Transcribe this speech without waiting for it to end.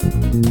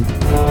Welcome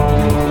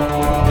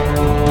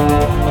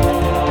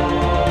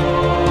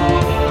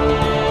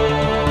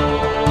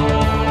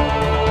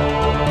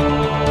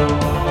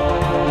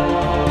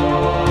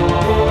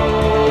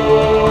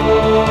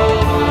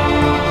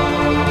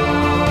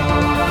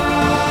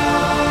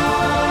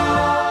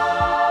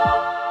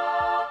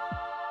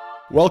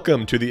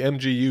to the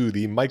MGU,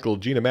 the Michael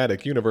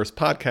Gina-matic Universe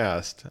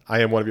podcast. I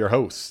am one of your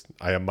hosts.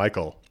 I am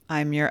Michael.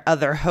 I'm your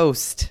other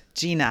host,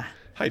 Gina.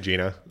 Hi,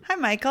 Gina. Hi,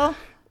 Michael.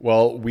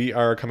 Well, we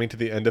are coming to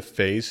the end of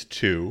Phase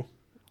 2.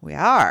 We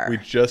are. We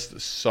just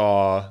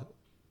saw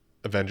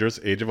Avengers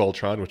Age of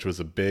Ultron, which was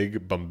a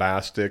big,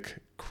 bombastic,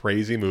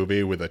 crazy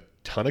movie with a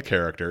ton of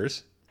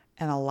characters.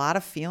 And a lot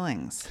of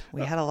feelings.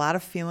 We had a lot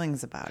of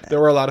feelings about it.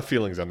 There were a lot of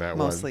feelings on that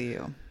one. Mostly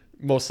you.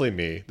 Mostly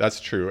me. That's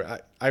true.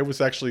 I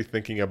was actually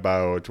thinking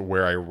about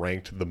where I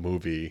ranked the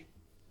movie.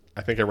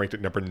 I think I ranked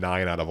it number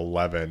 9 out of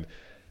 11.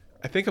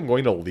 I think I'm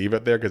going to leave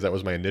it there because that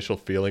was my initial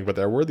feeling. But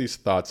there were these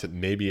thoughts that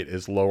maybe it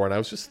is lower. And I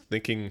was just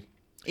thinking...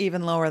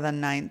 Even lower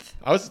than 9th.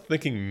 I was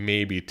thinking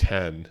maybe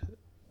 10.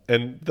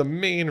 And the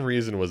main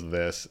reason was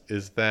this,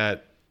 is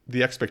that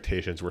the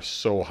expectations were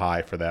so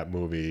high for that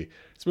movie.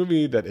 It's a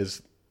movie that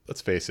is, let's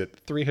face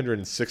it,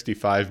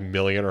 $365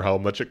 million or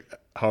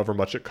however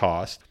much it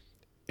cost.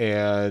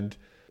 And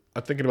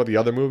I'm thinking about the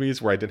other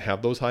movies where I didn't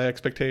have those high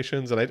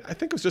expectations. And I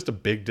think it was just a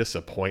big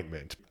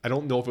disappointment. I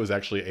don't know if it was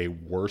actually a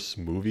worse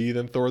movie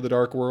than Thor: The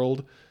Dark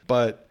World.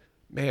 But,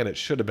 man, it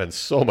should have been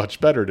so much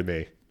better to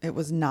me. It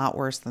was not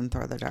worse than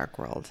Thor: The Dark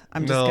World.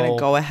 I'm just going to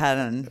go ahead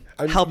and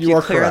help you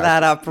clear correct.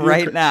 that up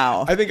right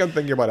now. I think I'm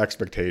thinking about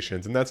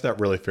expectations, and that's not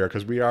really fair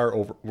because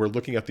we're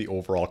looking at the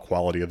overall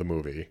quality of the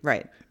movie.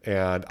 Right.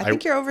 And I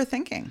think you're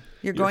overthinking.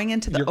 You're going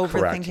into the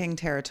overthinking correct.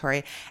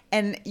 Territory.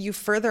 And you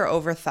further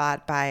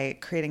overthought by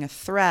creating a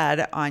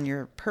thread on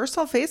your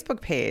personal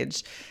Facebook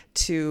page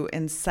to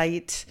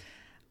incite,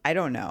 I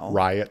don't know.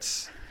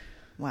 Riots.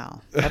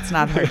 Well, that's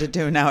not hard to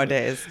do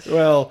nowadays.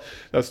 Well,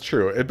 that's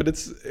true. But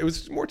it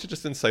was more to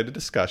just incite a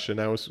discussion.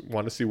 I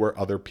want to see where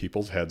other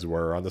people's heads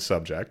were on the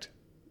subject.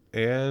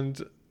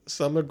 And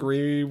some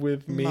agree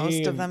with me.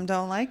 Most of them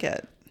don't like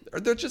it.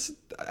 They're just,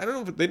 I don't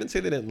know, they didn't say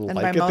they didn't and like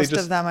it. And by most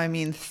of them, I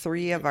mean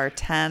 3 of our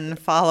 10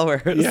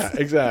 followers. Yeah,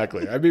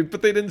 exactly. I mean,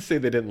 but they didn't say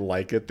they didn't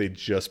like it. They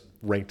just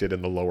ranked it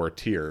in the lower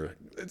tier.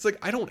 It's like,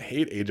 I don't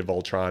hate Age of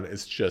Ultron.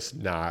 It's just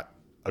not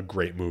a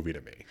great movie to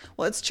me.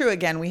 Well, it's true.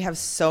 Again, we have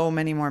so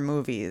many more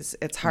movies.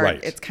 It's hard.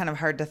 Right. It's kind of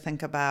hard to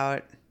think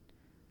about.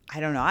 I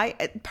don't know.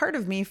 Part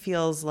of me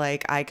feels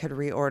like I could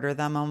reorder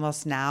them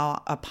almost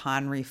now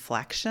upon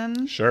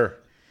reflection. Sure.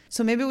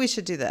 So maybe we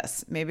should do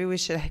this. Maybe we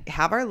should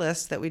have our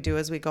list that we do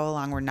as we go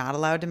along. We're not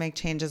allowed to make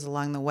changes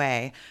along the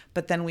way,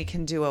 but then we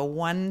can do a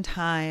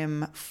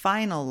one-time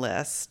final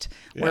list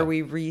where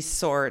we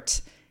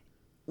resort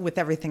with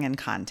everything in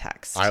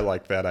context. I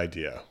like that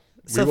idea.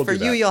 So for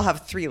you, you'll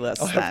have 3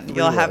 lists then.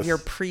 You'll have your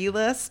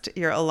pre-list,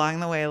 your along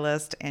the way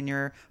list, and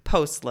your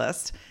post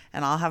list.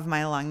 And I'll have my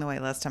along the way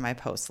list and my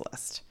post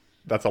list.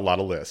 That's a lot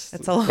of lists.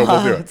 It's a lot.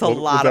 We'll do it. It's a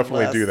lot of lists.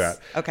 We'll definitely do that.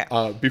 Okay.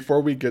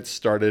 Before we get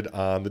started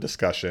on the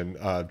discussion,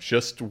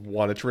 just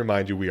wanted to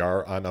remind you we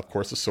are on, of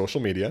course, the social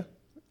media.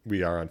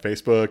 We are on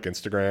Facebook,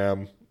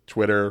 Instagram,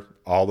 Twitter,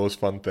 all those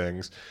fun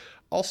things.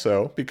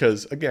 Also,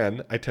 because,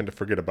 again, I tend to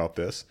forget about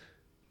this,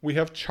 we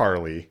have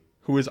Charlie,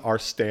 who is our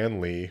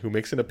Stan Lee, who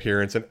makes an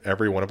appearance in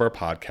every one of our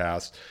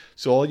podcasts.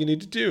 So all you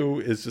need to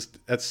do is just,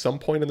 at some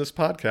point in this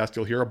podcast,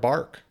 you'll hear a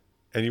bark.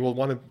 And you will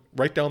want to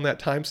write down that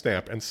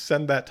timestamp and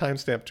send that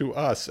timestamp to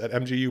us at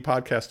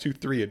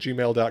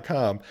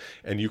mgupodcast23@gmail.com,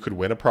 and you could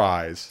win a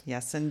prize.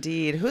 Yes,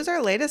 indeed. Who's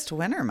our latest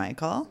winner,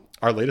 Michael?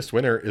 Our latest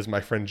winner is my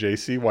friend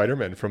J.C.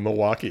 Weiderman from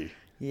Milwaukee.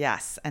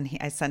 Yes, and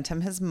I sent him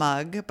his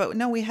mug. But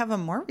no, we have a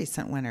more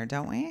recent winner,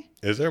 don't we?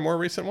 Is there a more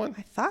recent one?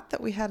 I thought that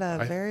we had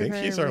a very recent. I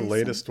think he's our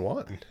latest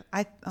one.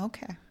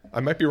 Okay. I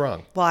might be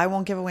wrong. Well, I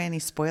won't give away any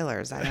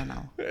spoilers. I don't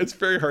know. It's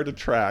very hard to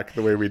track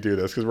the way we do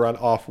this because we're on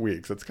off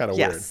weeks. It's kind of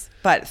weird. Yes,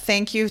 but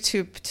thank you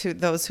to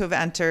those who have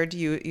entered.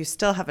 You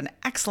still have an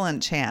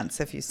excellent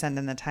chance if you send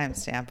in the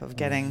timestamp of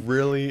getting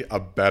really a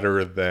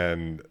better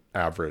than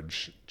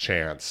average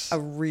chance. A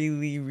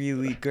really,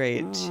 really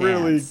great chance.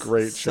 Really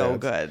great chance. So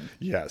good.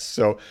 Yes.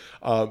 So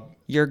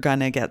you're going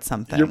to get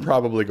something. You're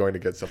probably going to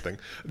get something.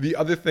 The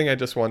other thing I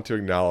just want to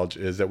acknowledge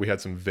is that we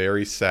had some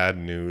very sad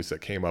news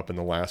that came up in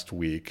the last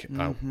week.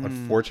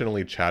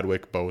 Unfortunately,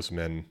 Chadwick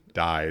Boseman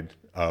died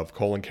of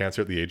colon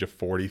cancer at the age of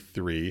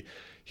 43.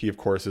 He, of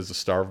course, is the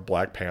star of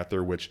Black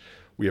Panther, which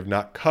we have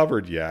not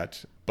covered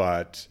yet,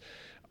 but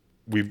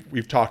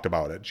we've talked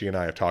about it. G and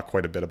I have talked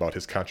quite a bit about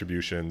his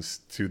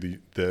contributions to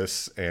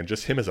this and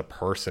just him as a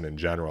person in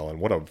general, and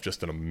what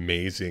just an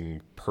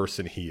amazing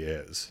person he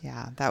is.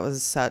 Yeah, that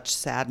was such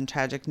sad and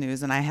tragic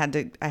news, and I had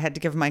to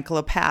give Michael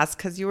a pass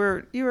because you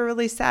were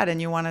really sad and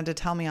you wanted to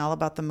tell me all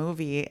about the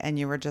movie, and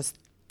you were just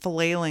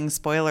flailing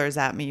spoilers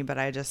at me, but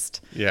I had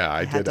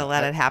to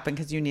let it happen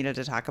because you needed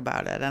to talk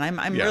about it, and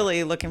I'm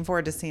really looking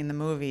forward to seeing the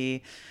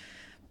movie,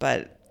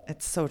 but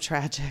It's so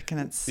tragic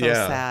and it's so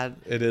Yeah, sad.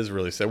 it is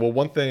really sad. Well,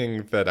 one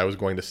thing that I was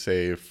going to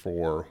say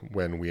for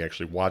when we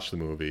actually watched the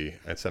movie,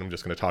 I said I'm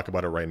just going to talk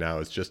about it right now,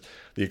 is just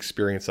the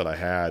experience that I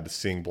had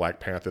seeing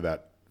Black Panther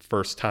that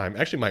first time.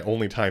 Actually, my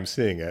only time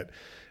seeing it.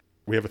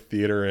 We have a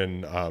theater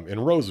in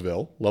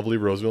Roseville, lovely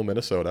Roseville,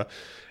 Minnesota,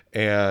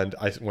 and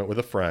I went with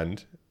a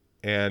friend,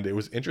 and it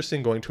was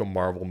interesting going to a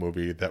Marvel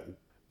movie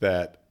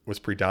that was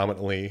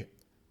predominantly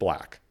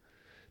black.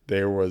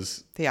 There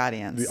was The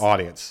audience. The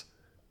audience.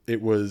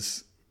 It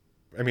was,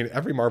 I mean,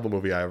 every Marvel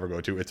movie I ever go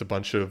to,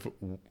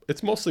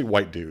 it's mostly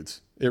white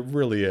dudes. It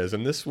really is.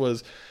 And this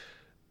was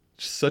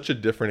such a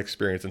different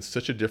experience and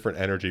such a different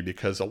energy,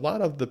 because a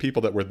lot of the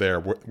people that were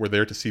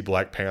there to see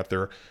Black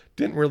Panther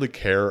didn't really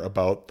care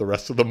about the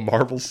rest of the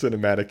Marvel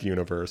Cinematic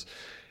Universe.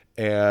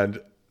 And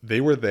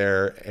they were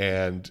there,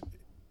 and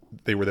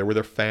they were there with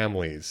their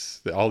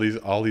families, all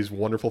these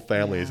wonderful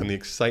families, and the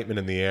excitement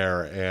in the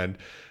air, and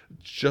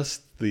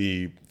just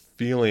the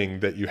feeling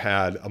that you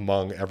had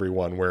among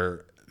everyone,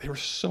 where they were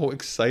so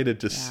excited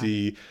to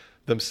see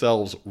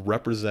themselves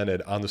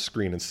represented on the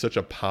screen in such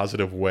a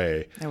positive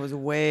way. It was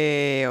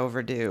way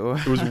overdue.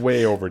 It was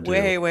way overdue.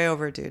 way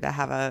overdue to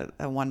have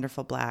a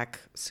wonderful black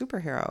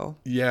superhero.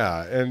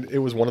 Yeah, and it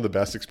was one of the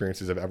best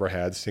experiences I've ever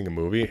had seeing a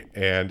movie,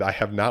 and I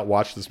have not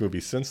watched this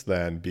movie since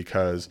then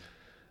because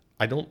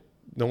I don't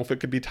know if it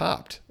could be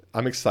topped.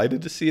 I'm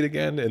excited to see it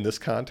again in this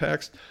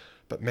context,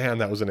 but man,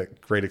 that was a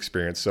great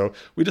experience. So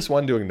we just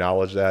wanted to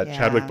acknowledge that. Yeah.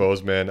 Chadwick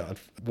Boseman,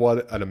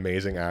 what an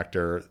amazing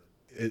actor.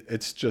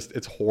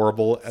 It's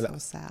horrible. And So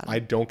sad. I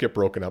don't get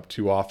broken up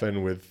too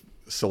often with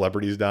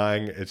celebrities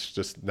dying. It's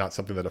just not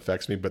something that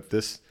affects me, but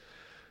this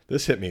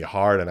hit me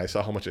hard, and I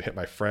saw how much it hit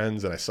my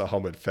friends, and I saw how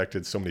it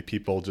affected so many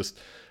people just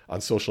on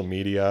social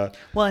media.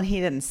 Well, and he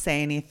didn't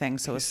say anything,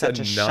 so it was such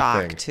a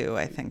shock too,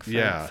 I think,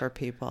 for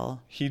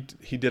people. He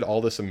did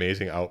all this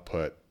amazing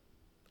output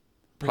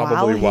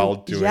probably while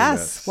doing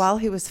this. While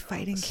he was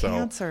fighting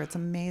cancer. It's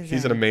amazing.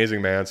 He's an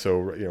amazing man, so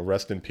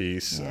rest in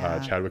peace,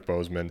 Chadwick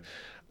Boseman.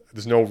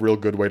 There's no real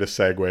good way to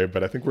segue,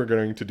 but I think we're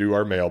going to do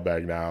our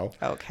mailbag now.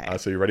 Okay.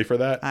 So you ready for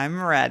that?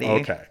 I'm ready.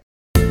 Okay.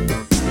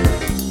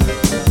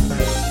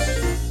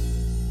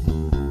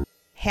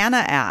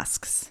 Hannah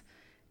asks,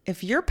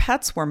 if your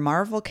pets were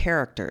Marvel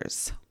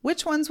characters,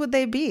 which ones would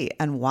they be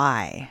and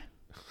why?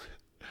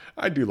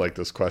 I do like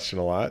this question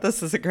a lot.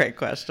 This is a great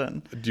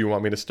question. Do you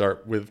want me to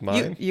start with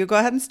mine? You go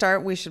ahead and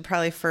start. We should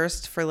probably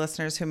first, for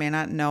listeners who may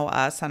not know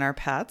us and our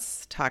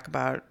pets, talk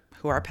about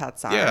who our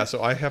pets are. Yeah,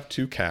 so I have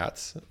two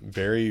cats,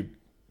 very,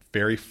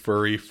 very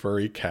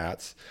furry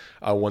cats.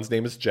 One's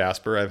name is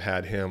Jasper. I've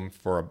had him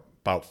for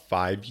about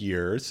 5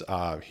 years.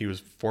 He was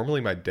formerly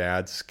my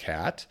dad's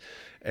cat,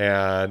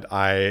 and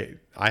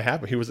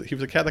he was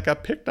a cat that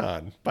got picked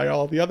on by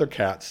all the other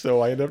cats,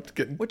 so I ended up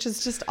getting, which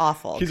is just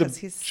awful because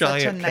he's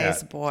giant such a cat.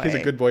 nice boy. He's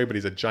a good boy, but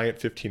he's a giant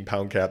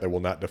 15-pound cat that will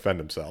not defend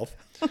himself.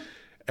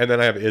 And then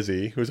I have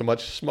Izzy, who's a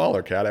much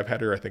smaller cat. I've had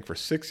her, I think, for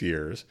 6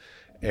 years.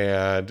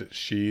 And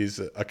she's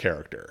a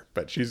character,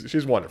 but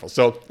she's wonderful.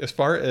 So as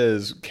far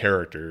as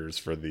characters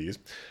for these,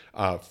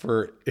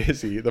 for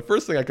Izzy, the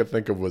first thing I could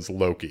think of was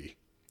Loki.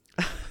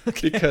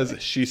 Okay. Because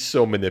she's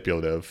so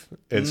manipulative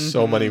in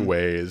so many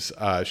ways.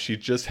 She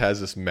just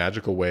has this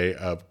magical way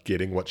of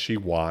getting what she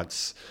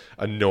wants,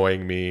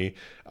 annoying me,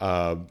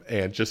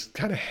 and just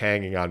kind of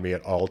hanging on me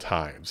at all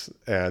times.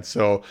 And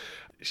so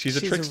she's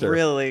a trickster. She's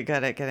really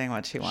good at getting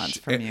what she wants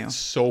from you.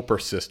 So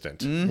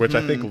persistent, which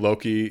I think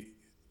Loki,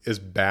 as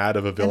bad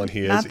of a villain he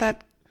is, not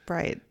that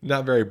bright.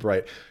 Not very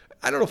bright.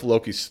 I don't know if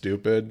Loki's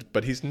stupid,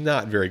 but he's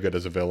not very good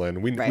as a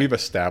villain. We've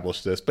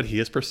established this, but he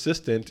is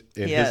persistent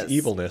in his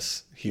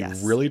evilness. He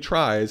really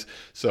tries.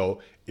 So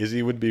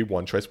Izzy would be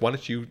one choice. Why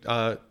don't you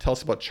tell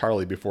us about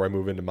Charlie before I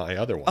move into my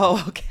other one?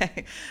 Oh,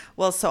 okay.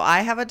 Well, so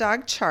I have a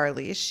dog,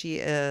 Charlie. She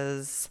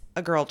is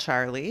a girl,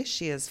 Charlie.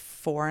 She is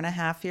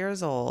 4.5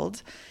 years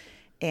old.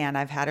 And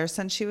I've had her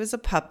since she was a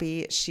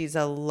puppy. She's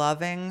a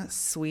loving,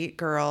 sweet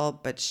girl,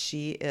 but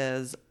she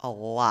is a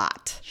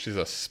lot. She's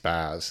a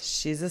spaz.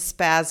 She's a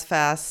spaz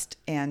fest,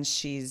 and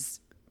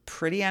she's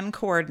pretty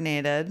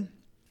uncoordinated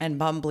and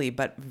bumbly,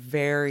 but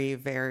very,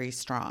 very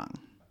strong.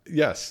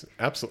 Yes,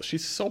 absolutely.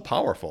 She's so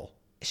powerful.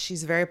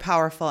 She's very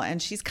powerful,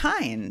 and she's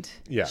kind.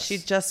 Yes. She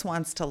just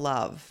wants to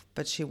love,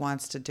 but she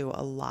wants to do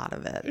a lot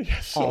of it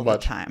all the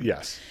time.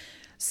 Yes.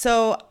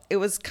 So it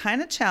was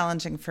kind of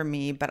challenging for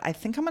me, but I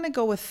think I'm going to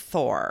go with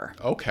Thor.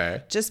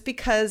 Okay. Just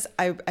because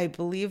I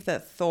believe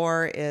that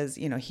Thor is,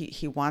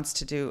 he wants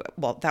to do,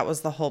 well, that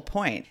was the whole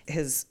point.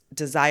 His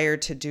desire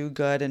to do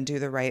good and do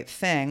the right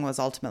thing was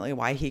ultimately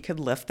why he could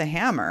lift the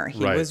hammer.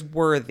 He was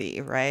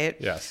worthy, right?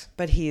 Yes.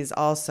 But he's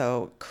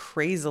also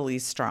crazily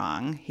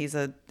strong. He's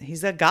a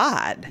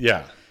god.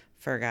 Yeah.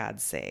 For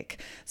God's sake.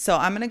 So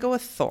I'm going to go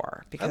with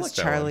Thor because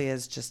Charlie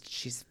is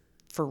she's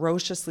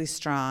ferociously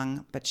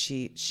strong, but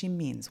she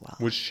means well.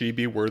 Would she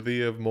be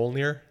worthy of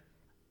Mjolnir?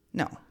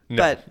 No.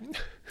 But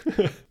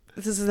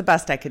This is the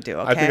best I could do,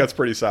 okay? I think that's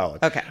pretty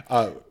solid. Okay.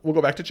 We'll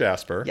go back to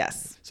Jasper.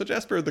 Yes. So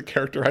Jasper, the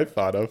character I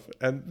thought of,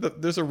 and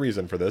there's a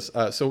reason for this.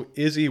 So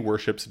Izzy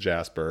worships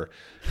Jasper.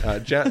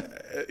 And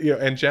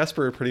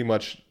Jasper pretty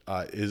much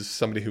is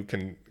somebody who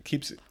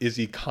keeps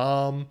Izzy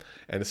calm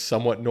and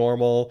somewhat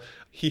normal.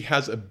 He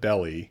has a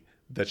belly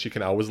that she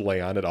can always lay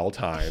on at all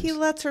times. He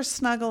lets her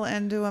snuggle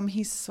into him.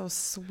 He's so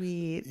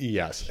sweet.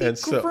 Yes. He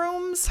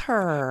grooms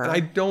her. I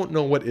don't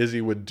know what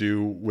Izzy would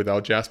do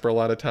without Jasper a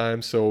lot of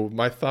times. So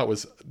my thought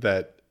was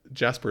that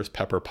Jasper is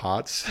Pepper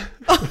Potts.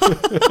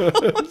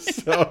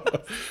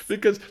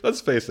 Because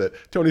let's face it,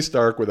 Tony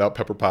Stark without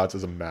Pepper Potts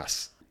is a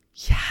mess.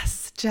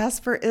 Yes.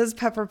 Jasper is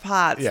Pepper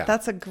Potts. Yeah.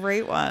 That's a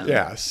great one.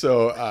 Yeah.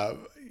 So,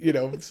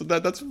 so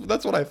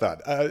that's what I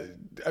thought.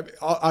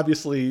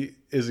 Obviously,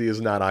 Izzy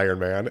is not Iron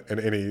Man in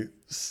any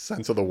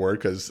sense of the word,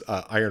 because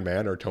Iron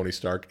Man or Tony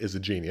Stark is a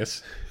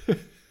genius. Oh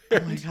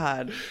my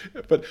God.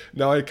 But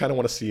now I kind of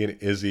want to see an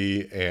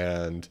Izzy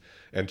and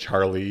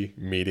Charlie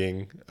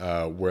meeting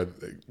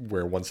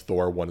where one's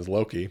Thor, one is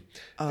Loki.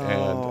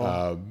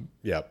 Oh. And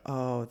yeah.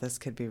 Oh, this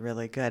could be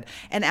really good.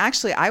 And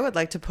actually, I would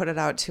like to put it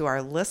out to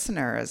our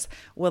listeners.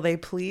 Will they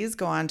please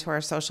go on to our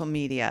social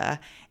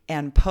media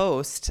and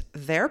post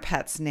their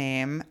pet's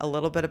name, a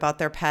little bit about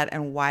their pet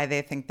and why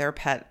they think their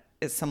pet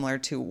is similar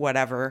to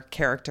whatever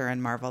character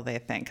in Marvel they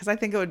think. Because I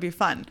think it would be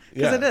fun.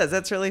 Because it is.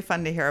 It's really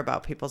fun to hear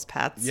about people's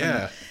pets.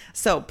 Yeah.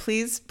 So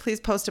please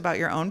post about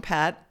your own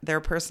pet,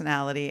 their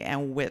personality,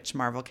 and which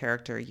Marvel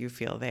character you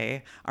feel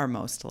they are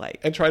most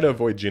like. And try to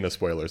avoid Gina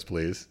spoilers,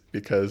 please,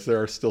 because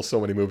there are still so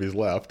many movies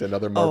left and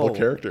other Marvel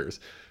characters.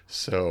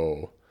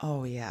 So...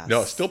 Oh, yes.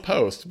 No, still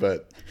post,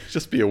 but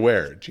just be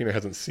aware. Gina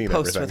hasn't seen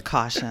Post everything. with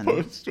caution.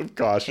 Post with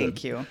caution.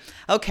 Thank you.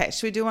 Okay,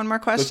 should we do one more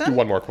question? Let's do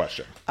one more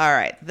question. All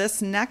right.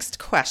 This next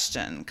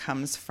question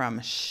comes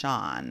from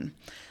Sean.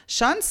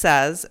 Sean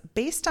says,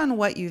 based on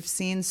what you've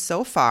seen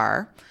so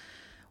far,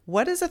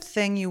 what is a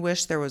thing you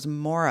wish there was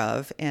more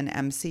of in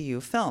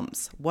MCU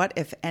films? What,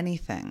 if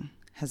anything,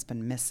 has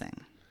been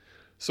missing?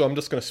 So I'm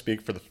just going to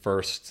speak for the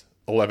first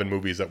 11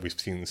 movies that we've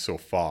seen so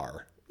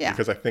far. Yeah.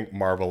 Because I think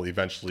Marvel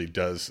eventually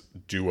does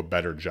do a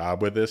better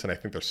job with this, and I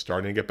think they're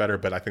starting to get better,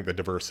 but I think the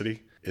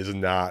diversity is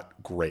not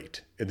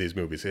great in these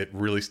movies. It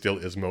really still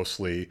is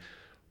mostly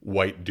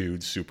white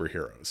dude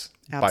superheroes.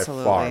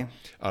 Absolutely. By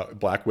far.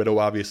 Black Widow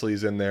obviously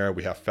is in there.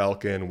 We have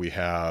Falcon. We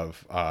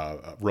have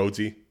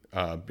Rhodesy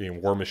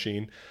being War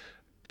Machine.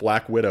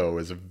 Black Widow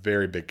is a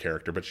very big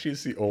character, but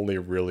she's the only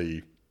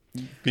really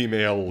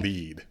female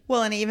lead.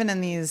 Well, and even in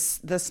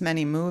this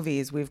many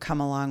movies, we've come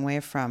a long way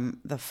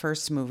from the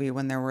first movie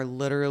when there were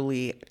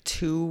literally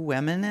 2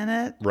 women in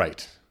it.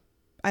 Right.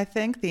 I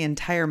think the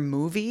entire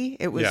movie,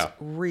 it was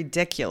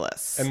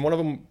ridiculous. And one of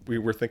them, we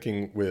were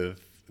thinking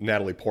with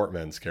Natalie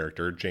Portman's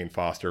character, Jane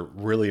Foster,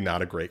 really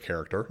not a great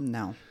character.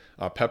 No.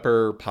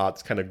 Pepper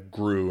Potts kind of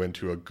grew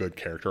into a good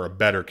character, a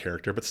better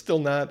character, but still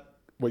not.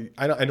 Well,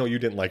 I know you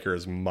didn't like her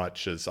as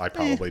much as I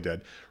probably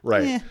did.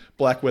 Right.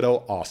 Black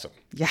Widow, awesome.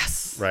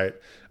 Yes. Right.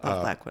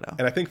 Love Black Widow.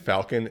 And I think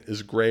Falcon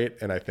is great,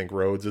 and I think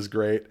Rhodes is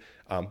great.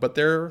 But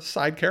they're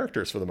side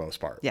characters for the most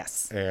part.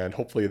 Yes. And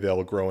hopefully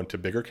they'll grow into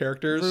bigger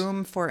characters.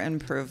 Room for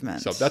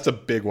improvement. So that's a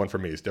big one for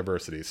me, is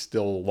diversity.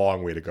 Still a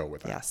long way to go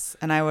with that. Yes.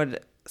 And I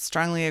would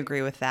strongly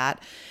agree with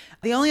that.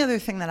 The only other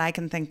thing that I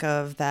can think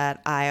of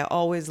that I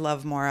always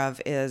love more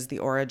of is the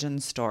origin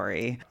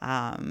story.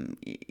 I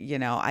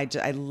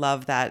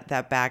love that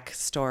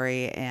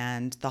backstory,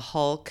 and the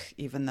Hulk,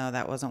 even though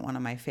that wasn't one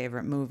of my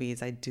favorite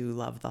movies, I do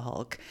love the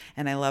Hulk.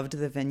 And I loved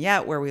the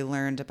vignette where we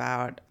learned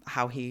about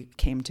how he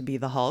came to be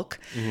the Hulk,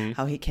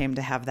 how he came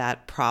to have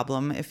that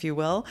problem, if you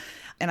will.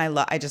 And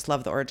I just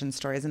love the origin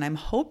stories. And I'm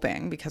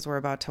hoping, because we're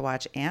about to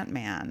watch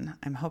Ant-Man,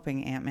 I'm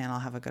hoping Ant-Man will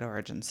have a good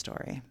origin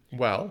story.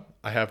 Well,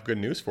 I have good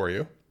news for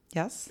you.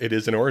 Yes. It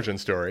is an origin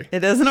story.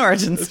 It is an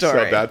origin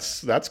story.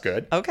 So that's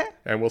good. Okay.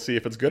 And we'll see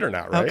if it's good or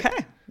not, right?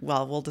 Okay.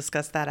 Well, we'll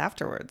discuss that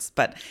afterwards.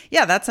 But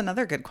yeah, that's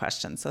another good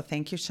question. So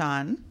thank you,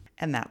 Sean.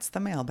 And that's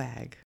the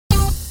mailbag.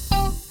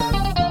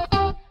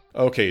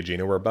 Okay,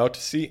 Gina, we're about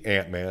to see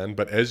Ant-Man,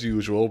 but as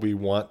usual, we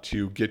want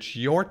to get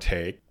your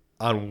take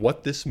on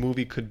what this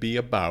movie could be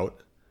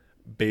about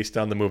based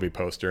on the movie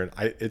poster. And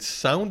it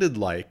sounded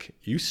like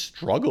you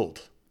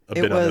struggled a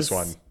bit on this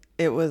one.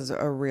 It was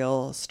a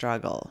real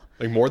struggle.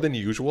 Like more than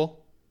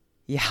usual?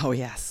 Yeah, oh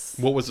yes.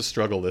 What was the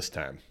struggle this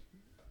time?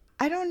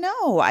 I don't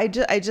know. I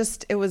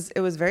just it was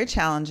very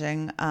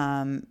challenging.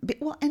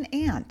 Well, an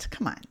ant.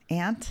 Come on,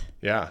 ant.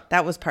 Yeah.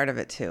 That was part of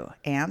it too.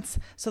 Ants.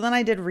 So then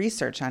I did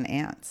research on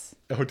ants.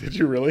 Oh, did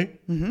you really?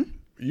 Mm-hmm.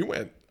 You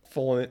went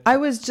full in. I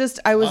was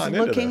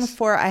looking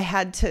for.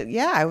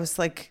 I was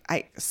like,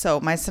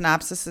 so my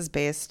synopsis is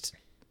based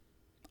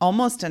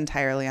almost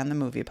entirely on the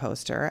movie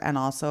poster, and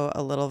also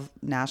a little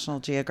National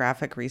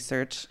Geographic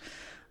research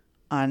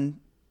on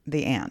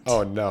the ant.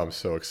 Oh, no, I'm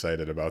so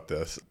excited about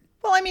this.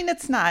 Well, I mean,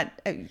 it's not,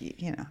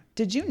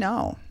 did you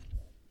know?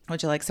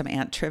 Would you like some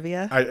ant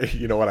trivia?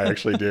 You know what? I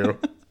actually do.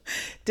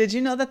 Did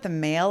you know that the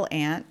male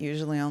ant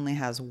usually only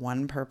has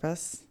one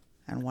purpose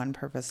and one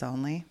purpose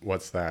only?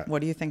 What's that? What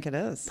do you think it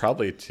is?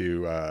 Probably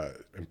to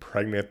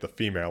impregnate the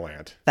female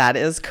ant. That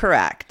is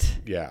correct.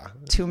 Yeah.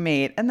 To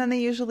mate. And then they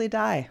usually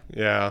die.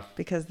 Yeah.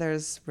 Because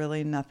there's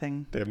really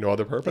nothing. They have no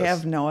other purpose. They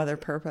have no other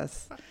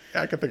purpose.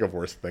 I can think of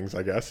worse things,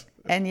 I guess.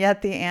 And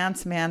yet the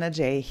ants manage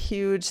a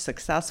huge,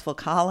 successful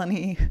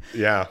colony.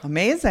 Yeah.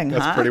 Amazing,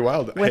 That's pretty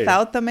wild.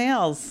 Without the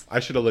males. I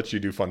should have let you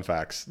do fun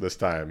facts this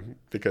time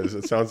because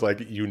it sounds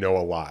like you know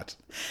a lot.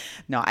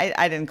 No,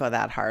 I didn't go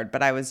that hard,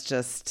 but I was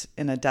just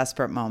in a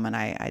desperate moment.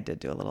 I did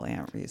do a little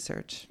ant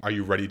research. Are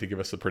you ready to give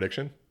us a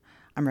prediction?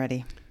 I'm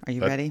ready. Are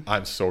you ready?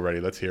 I'm so ready.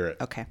 Let's hear it.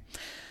 Okay.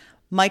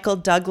 Michael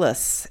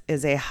Douglas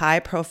is a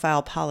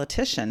high-profile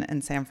politician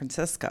in San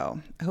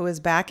Francisco who is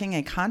backing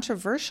a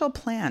controversial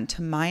plan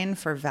to mine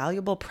for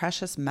valuable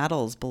precious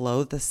metals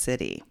below the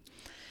city.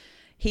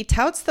 He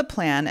touts the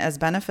plan as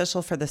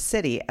beneficial for the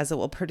city as it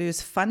will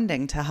produce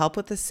funding to help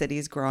with the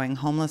city's growing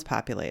homeless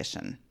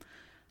population.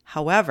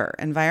 However,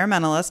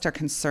 environmentalists are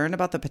concerned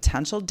about the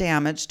potential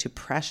damage to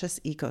precious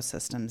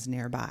ecosystems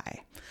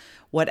nearby.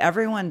 What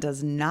everyone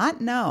does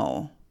not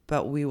know,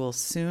 but we will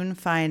soon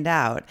find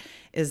out,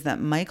 is that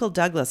Michael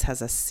Douglas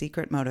has a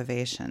secret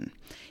motivation.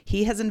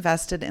 He has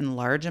invested in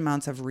large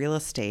amounts of real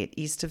estate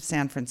east of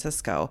San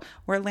Francisco,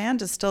 where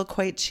land is still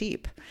quite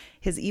cheap.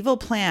 His evil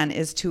plan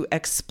is to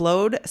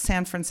explode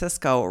San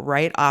Francisco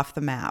right off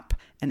the map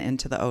and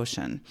into the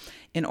ocean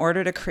in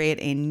order to create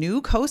a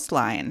new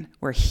coastline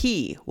where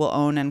he will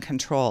own and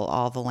control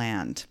all the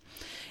land.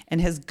 And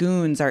his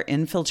goons are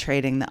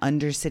infiltrating the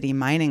undercity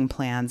mining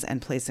plans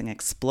and placing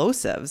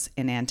explosives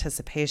in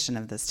anticipation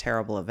of this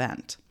terrible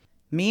event.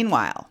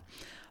 Meanwhile,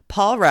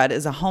 Paul Rudd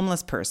is a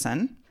homeless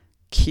person.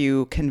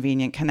 Cue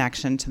convenient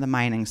connection to the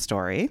mining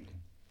story.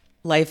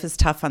 Life is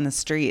tough on the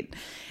street.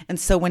 And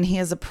so when he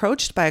is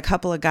approached by a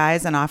couple of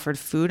guys and offered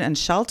food and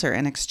shelter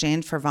in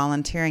exchange for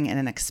volunteering in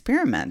an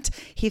experiment,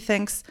 he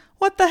thinks,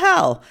 what the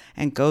hell?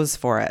 And goes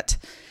for it.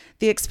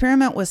 The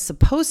experiment was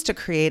supposed to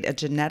create a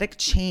genetic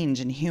change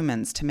in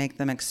humans to make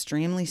them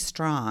extremely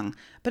strong,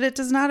 but it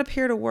does not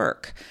appear to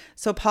work.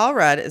 So Paul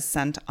Rudd is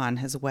sent on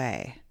his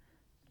way.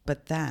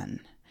 But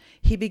then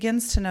he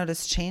begins to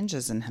notice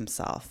changes in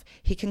himself.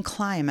 He can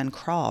climb and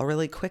crawl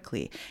really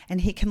quickly, and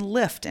he can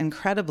lift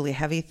incredibly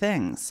heavy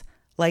things,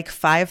 like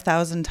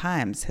 5,000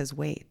 times his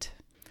weight.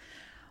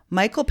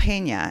 Michael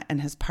Pena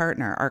and his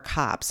partner are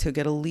cops who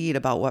get a lead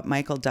about what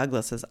Michael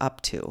Douglas is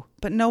up to,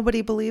 but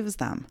nobody believes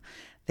them.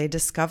 They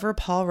discover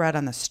Paul Rudd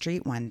on the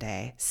street one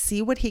day,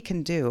 see what he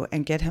can do,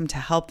 and get him to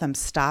help them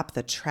stop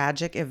the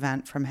tragic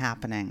event from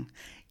happening.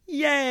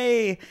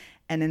 Yay!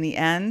 And in the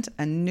end,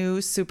 a new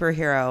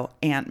superhero,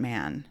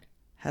 Ant-Man,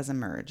 has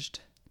emerged.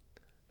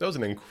 That was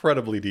an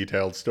incredibly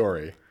detailed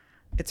story.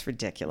 It's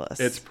ridiculous.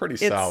 It's pretty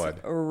solid.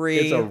 It's a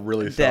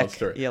really solid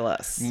story.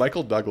 Ridiculous.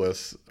 Michael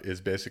Douglas is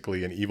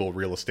basically an evil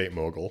real estate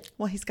mogul.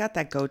 Well, he's got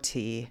that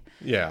goatee.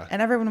 Yeah.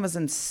 And everyone was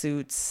in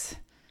suits.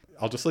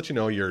 I'll just let you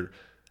know you're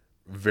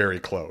very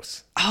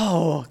close.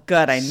 Oh,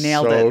 good. I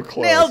nailed it. So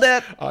close. Nailed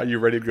it. You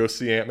ready to go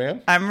see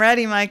Ant-Man? I'm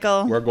ready,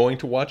 Michael. We're going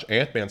to watch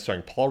Ant-Man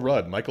starring Paul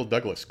Rudd, Michael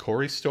Douglas,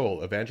 Corey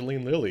Stoll,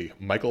 Evangeline Lilly,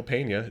 Michael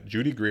Pena,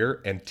 Judy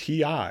Greer, and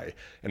T.I.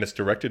 And it's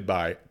directed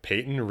by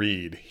Peyton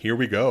Reed. Here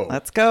we go.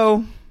 Let's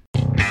go.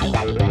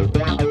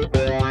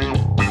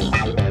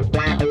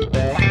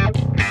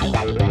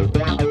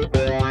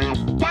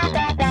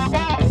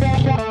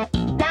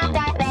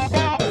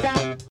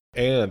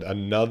 And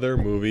another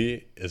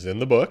movie is in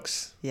the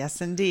books.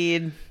 Yes,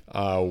 indeed.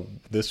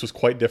 This was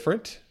quite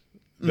different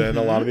than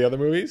a lot of the other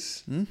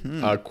movies.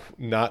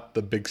 Not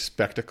the big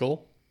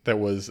spectacle that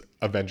was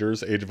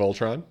Avengers: Age of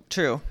Ultron.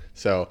 True.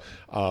 So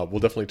we'll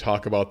definitely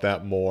talk about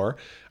that more.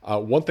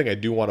 One thing I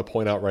do want to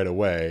point out right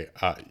away,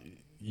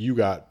 you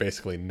got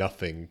basically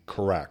nothing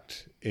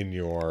correct in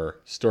your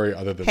story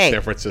other than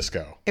San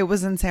Francisco. It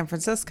was in San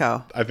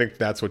Francisco. I think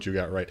that's what you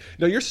got right.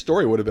 Now, your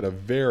story would have been a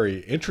very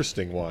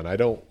interesting one. I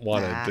don't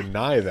want to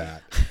deny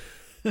that.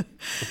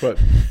 But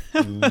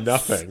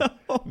nothing.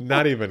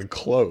 Not even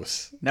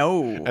close.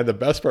 No. And the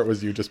best part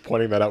was you just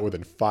pointing that out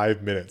within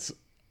 5 minutes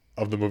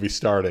of the movie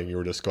starting. You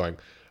were just going,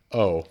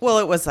 oh. Well,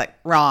 it was like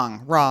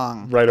wrong.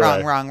 Right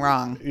away.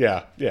 Wrong.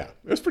 Yeah. It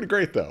was pretty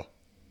great, though.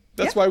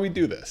 That's why we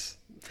do this.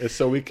 It's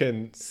so we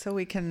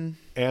can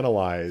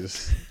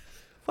analyze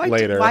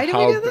later. Why do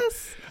we do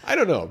this? I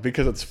don't know,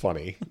 because it's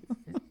funny.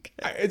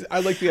 Okay. I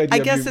like the idea. I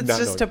guess it's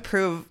just to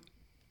prove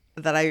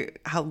that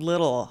how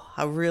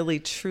really,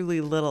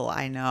 truly little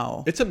I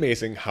know. It's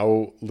amazing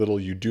how little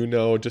you do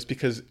know, just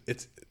because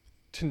it's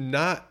to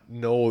not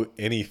know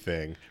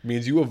anything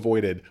means you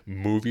avoided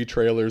movie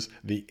trailers,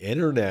 the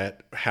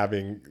internet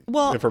having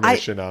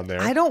information on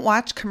there. I don't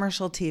watch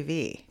commercial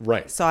TV.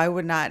 Right. So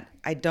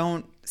I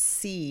don't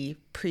see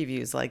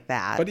previews like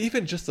that. But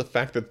even just the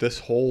fact that this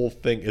whole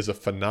thing is a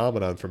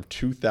phenomenon from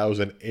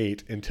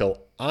 2008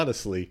 until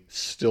honestly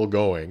still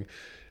going.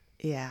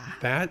 Yeah.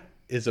 That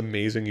is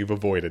amazing you've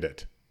avoided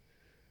it.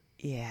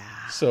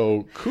 Yeah.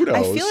 So kudos.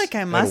 I feel like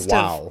I must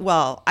have.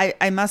 Well,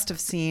 I must have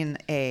seen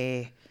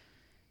a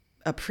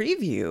a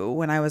preview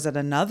when I was at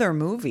another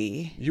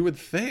movie. You would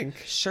think.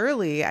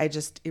 Surely I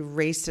just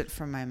erased it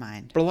from my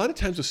mind. But a lot of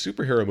times with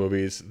superhero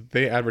movies,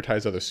 they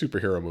advertise other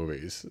superhero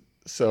movies.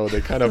 So they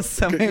kind of,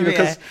 So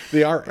because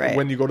they are, right.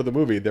 when you go to the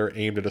movie, they're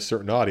aimed at a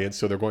certain audience.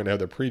 So they're going to have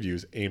their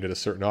previews aimed at a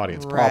certain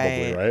audience, Right.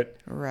 probably, right?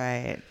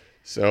 Right.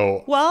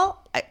 So,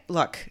 Well,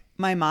 look,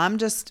 my mom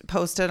just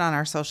posted on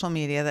our social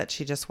media that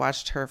she just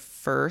watched her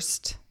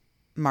first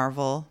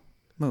Marvel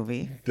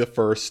movie. the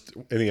first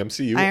in the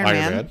MCU, Iron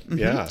Man. Man.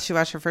 Yeah. She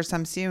watched her first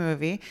MCU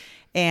movie.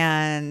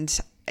 And,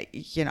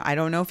 I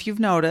don't know if you've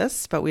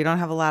noticed, but we don't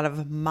have a lot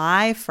of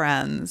my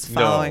friends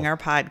following our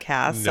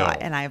podcast. So, No.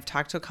 and I've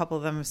talked to a couple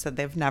of them who said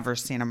they've never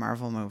seen a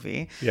Marvel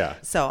movie. Yeah.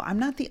 So I'm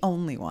not the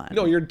only one.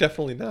 No, you're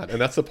definitely not. And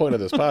that's the point of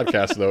this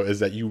podcast, though, is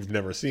that you've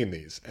never seen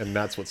these. And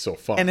that's what's so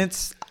fun. And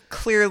it's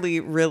clearly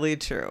really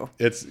true.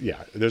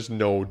 There's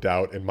no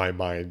doubt in my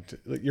mind.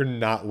 You're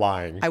not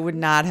lying. I would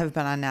not have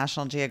been on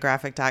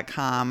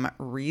nationalgeographic.com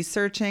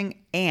researching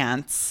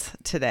ants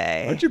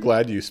today. Aren't you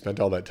glad you spent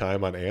all that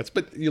time on ants?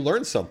 But you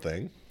learned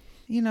something.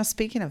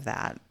 Speaking of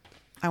that,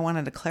 I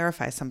wanted to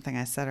clarify something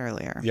I said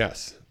earlier.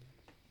 Yes.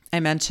 I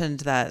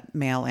mentioned that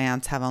male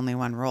ants have only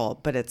one role,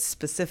 but it's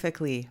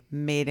specifically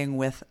mating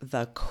with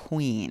the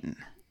queen.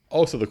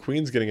 Oh, so the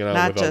queen's getting it on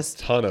Not with just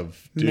a ton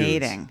of dudes.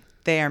 mating.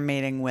 They are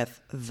mating with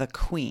the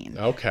queen.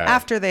 Okay.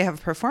 After they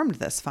have performed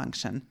this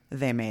function,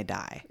 they may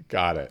die.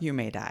 Got it. You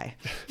may die.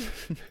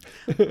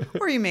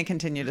 Or you may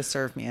continue to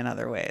serve me in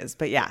other ways.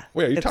 But yeah.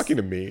 Wait, are you talking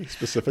to me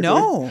specifically?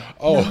 No.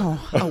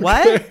 Oh. No.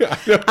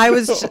 What? I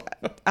was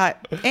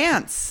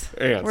ants.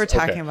 Ants. We're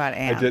talking Okay. about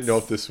ants. I didn't know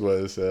if this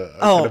was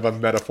kind of a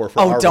metaphor for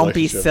our don't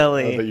be relationship,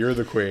 silly. that you're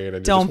the queen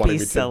and Don't you just wanted be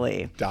me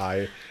silly. to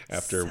die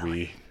after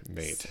we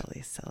mate.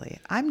 Silly.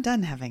 I'm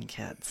done having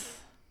kids.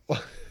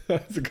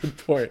 That's a good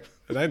point.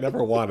 And I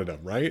never wanted them,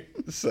 right?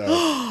 So,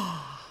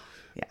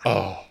 Yeah.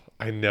 oh,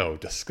 I know,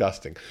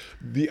 disgusting.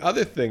 The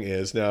other thing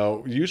is,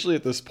 now, usually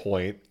at this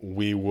point,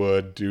 we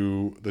would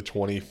do the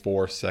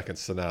 24-second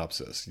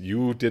synopsis.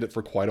 You did it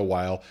for quite a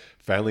while.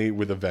 Finally,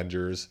 with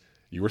Avengers,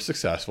 you were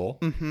successful.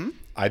 Mm-hmm.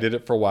 I did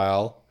it for a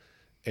while.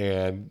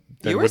 And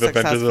then You were with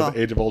Avengers successful. of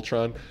Age of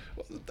Ultron,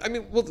 I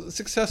mean, well,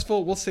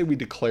 successful, we'll say we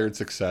declared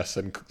success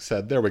and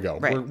said, there we go.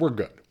 Right. We're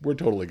good. We're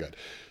totally good.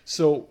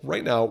 So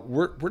right now,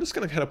 we're just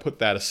going to kind of put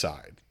that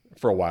aside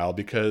for a while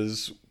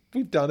because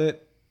we've done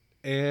it.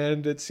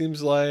 And it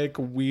seems like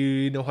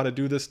we know how to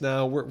do this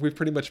now. We've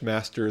pretty much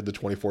mastered the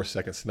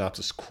 24-second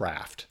synopsis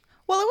craft.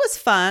 Well, it was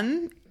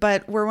fun,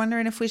 but we're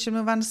wondering if we should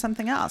move on to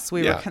something else.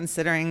 We were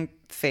considering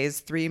phase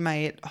 3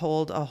 might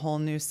hold a whole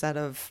new set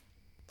of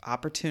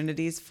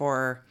opportunities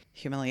for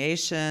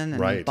humiliation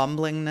and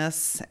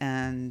bumblingness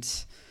and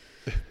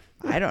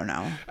I don't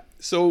know.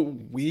 So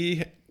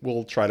we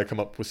will try to come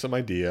up with some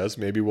ideas.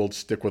 Maybe we'll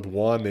stick with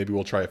one. Maybe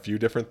we'll try a few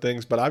different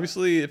things. But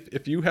obviously,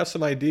 if you have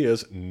some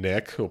ideas,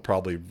 Nick, who'll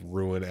probably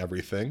ruin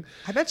everything.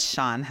 I bet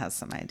Sean has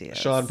some ideas.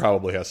 Sean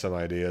probably has some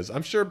ideas.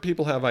 I'm sure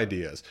people have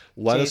ideas.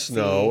 Let us JC.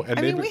 know. And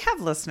I maybe mean, we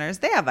have listeners.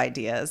 They have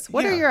ideas.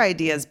 What are your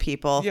ideas,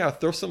 people? Yeah,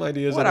 throw some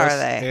ideas What at are us.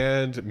 they?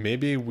 And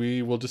maybe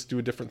we will just do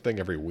a different thing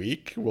every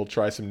week. We'll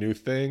try some new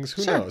things.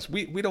 Who knows?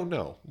 We don't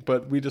know.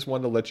 But we just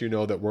wanted to let you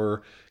know that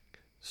we're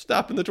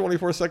stopping the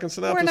 24-second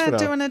synopsis We're not for now.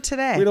 doing it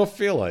today. We don't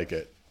feel like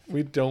it.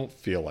 We don't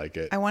feel like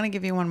it. I want to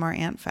give you one more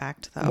ant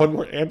fact, though. One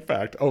more ant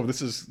fact. Oh,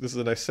 this is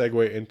a nice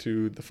segue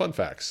into the fun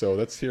facts. So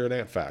let's hear an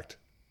ant fact.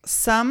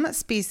 Some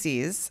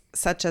species,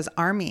 such as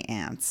army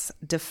ants,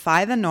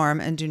 defy the norm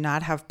and do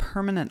not have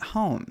permanent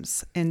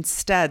homes,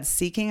 instead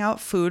seeking out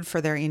food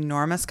for their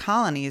enormous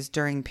colonies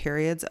during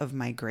periods of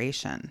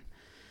migration.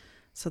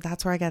 So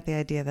that's where I got the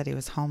idea that he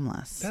was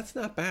homeless. That's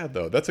not bad,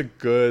 though. That's a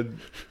good...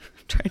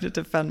 Trying to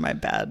defend my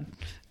bad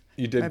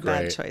You did my great.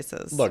 bad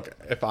choices. Look,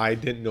 if I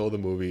didn't know the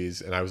movies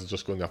and I was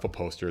just going off a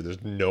poster,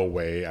 there's no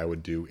way I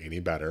would do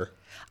any better.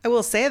 I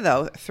will say,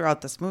 though,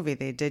 throughout this movie,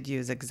 they did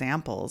use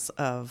examples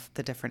of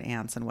the different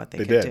ants and what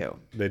they could do.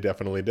 They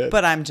definitely did.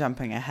 But I'm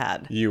jumping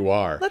ahead. You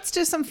are. Let's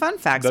do some fun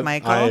facts,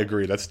 Michael. I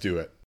agree. Let's do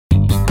it.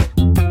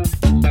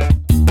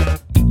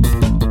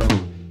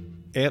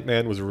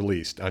 Ant-Man was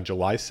released on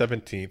July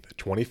 17th,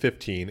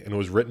 2015, and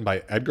was written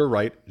by Edgar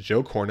Wright,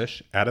 Joe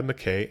Cornish, Adam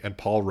McKay, and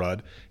Paul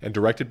Rudd, and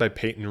directed by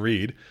Peyton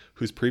Reed,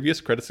 whose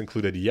previous credits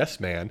included Yes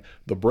Man,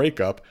 The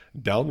Breakup,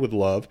 Down with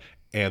Love,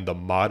 and the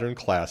modern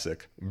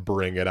classic,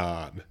 Bring It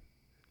On.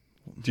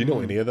 Do you know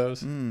any of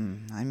those? I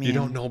mean, You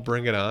don't know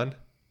Bring It On?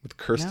 With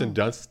Kirsten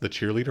Dunst, the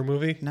cheerleader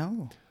movie?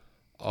 No.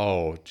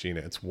 Oh, Gina,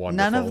 it's wonderful.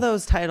 None of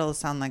those titles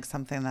sound like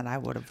something that I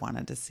would have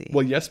wanted to see.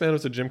 Well, Yes Man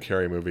was a Jim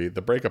Carrey movie.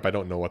 The Breakup, I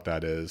don't know what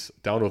that is.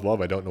 Down with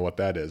Love, I don't know what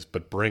that is.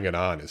 But Bring It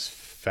On is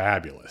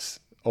fabulous.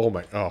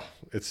 Oh,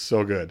 it's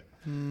so good.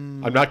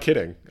 I'm not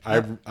kidding.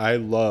 I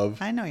love...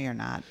 I know you're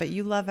not, but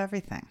you love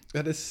everything.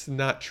 That is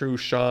not true,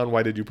 Sean.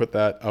 Why did you put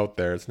that out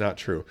there? It's not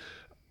true.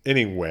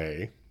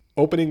 Anyway,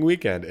 opening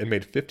weekend, it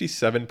made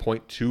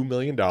 $57.2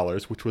 million,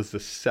 which was the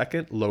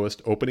second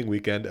lowest opening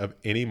weekend of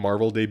any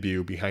Marvel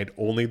debut behind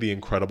only The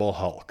Incredible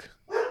Hulk.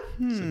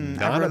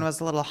 Everyone was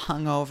a little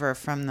hungover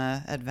from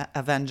the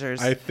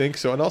Avengers. I think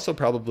so. And also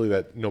probably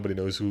that nobody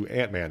knows who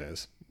Ant-Man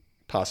is.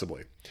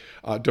 Possibly.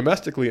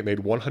 Domestically, it made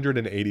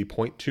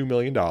 $180.2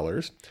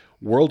 million.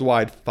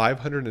 Worldwide,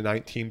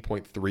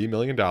 $519.3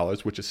 million,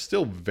 which is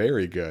still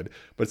very good,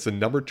 but it's the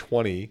number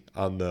 20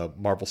 on the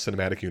Marvel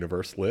Cinematic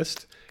Universe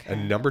list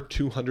and number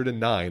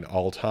 209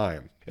 all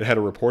time. It had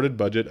a reported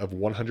budget of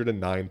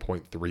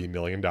 $109.3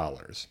 million.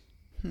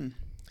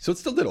 So it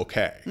still did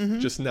okay,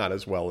 just not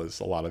as well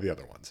as a lot of the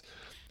other ones.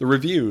 The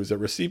reviews, it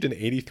received an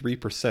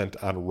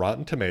 83% on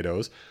Rotten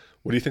Tomatoes.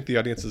 What do you think the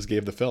audiences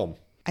gave the film?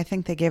 I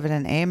think they gave it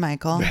an A,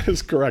 Michael. That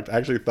is correct. I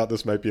actually thought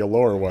this might be a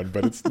lower one,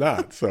 but it's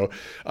not. So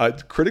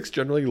critics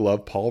generally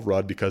love Paul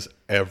Rudd because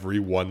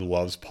everyone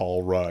loves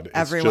Paul Rudd. It's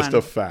everyone. Just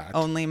a fact.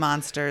 Only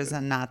monsters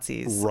and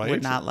Nazis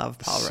would not love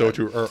Paul Rudd. So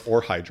too,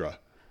 or Hydra.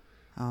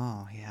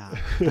 Oh,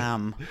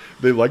 yeah.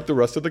 They liked the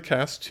rest of the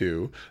cast,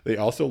 too. They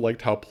also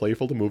liked how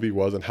playful the movie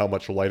was and how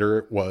much lighter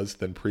it was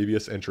than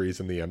previous entries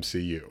in the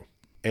MCU.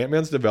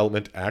 Ant-Man's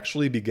development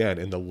actually began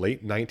in the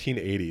late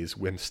 1980s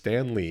when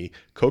Stan Lee,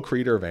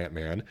 co-creator of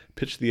Ant-Man,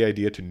 pitched the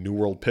idea to New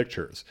World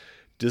Pictures.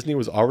 Disney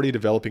was already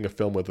developing a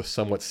film with a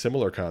somewhat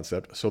similar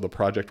concept, so the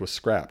project was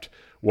scrapped.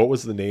 What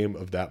was the name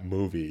of that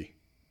movie?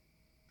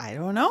 I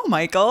don't know,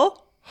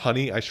 Michael.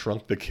 Honey, I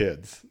Shrunk the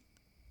Kids.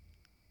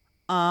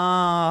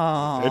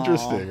 Oh.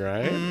 Interesting,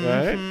 right?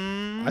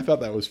 Right? I thought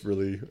that was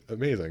really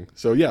amazing.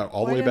 So yeah,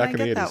 all the way back in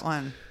the 80s. That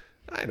one?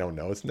 I don't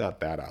know. It's not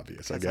that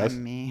obvious, I That's guess.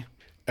 on me.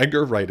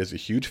 Edgar Wright is a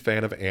huge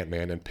fan of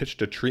Ant-Man and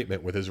pitched a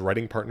treatment with his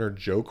writing partner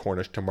Joe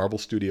Cornish to Marvel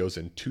Studios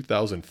in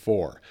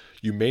 2004.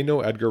 You may know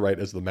Edgar Wright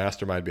as the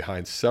mastermind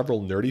behind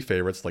several nerdy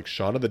favorites like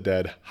Shaun of the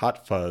Dead,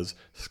 Hot Fuzz,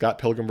 Scott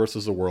Pilgrim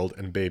vs. the World,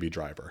 and Baby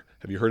Driver.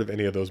 Have you heard of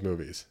any of those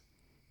movies?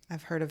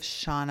 I've heard of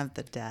Shaun of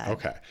the Dead.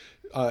 Okay.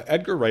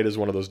 Edgar Wright is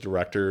one of those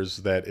directors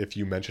that if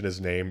you mention his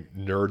name,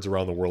 nerds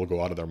around the world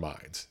go out of their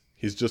minds.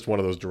 He's just one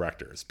of those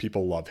directors.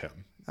 People love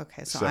him.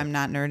 Okay, so I'm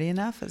not nerdy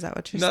enough? Is that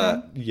what you're saying?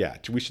 Not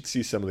yet. We should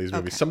see some of these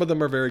movies. Okay. Some of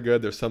them are very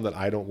good. There's some that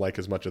I don't like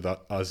as much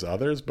as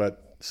others,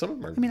 but some of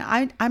them are. I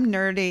mean, I'm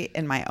nerdy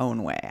in my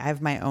own way. I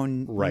have my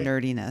own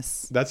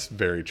nerdiness. That's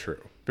very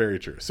true. Very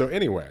true. So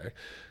anyway,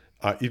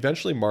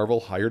 eventually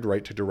Marvel hired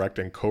Wright to direct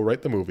and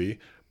co-write the movie,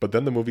 but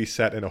then the movie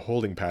sat in a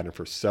holding pattern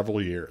for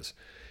several years.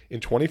 In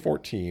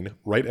 2014,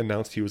 Wright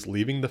announced he was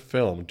leaving the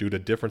film due to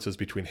differences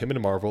between him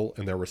and Marvel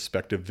and their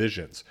respective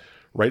visions.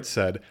 Wright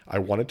said, "I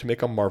wanted to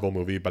make a Marvel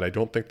movie, but I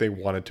don't think they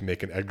wanted to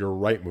make an Edgar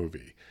Wright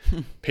movie."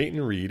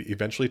 Peyton Reed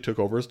eventually took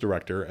over as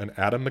director, and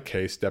Adam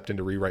McKay stepped in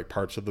to rewrite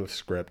parts of the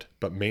script,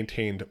 but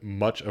maintained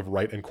much of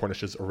Wright and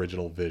Cornish's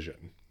original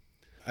vision.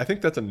 I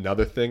think that's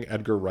another thing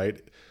Edgar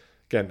Wright,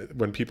 again,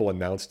 when people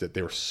announced it,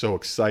 they were so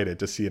excited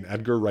to see an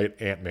Edgar Wright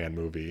Ant-Man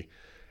movie.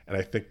 And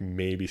I think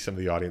maybe some of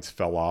the audience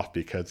fell off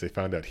because they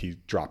found out he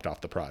dropped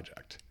off the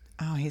project.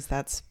 Oh,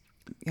 that's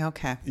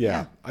okay.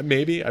 Yeah.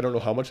 Maybe. I don't know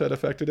how much that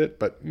affected it,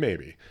 but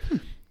maybe.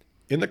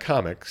 In the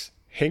comics,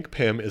 Hank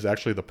Pym is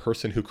actually the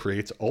person who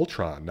creates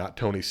Ultron, not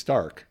Tony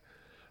Stark.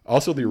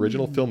 Also, the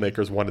original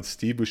filmmakers wanted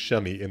Steve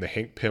Buscemi in the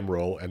Hank Pym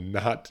role and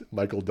not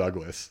Michael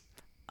Douglas.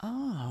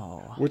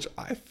 Oh. Which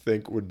I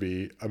think would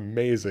be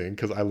amazing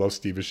because I love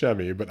Steve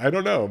Buscemi, but I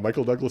don't know.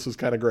 Michael Douglas is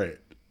kind of great.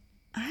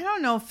 I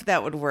don't know if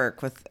that would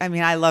work with. I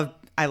mean, I love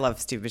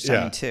Steve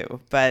Buscemi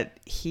too, but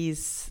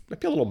he's might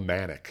be a little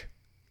manic.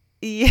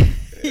 Yeah,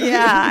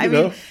 I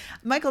mean,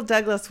 Michael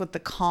Douglas with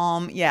the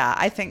calm. Yeah,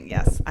 I think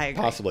yes, I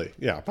agree. Possibly,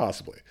 yeah,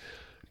 possibly.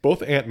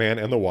 Both Ant-Man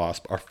and the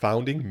Wasp are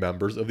founding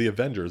members of the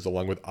Avengers,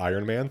 along with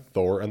Iron Man,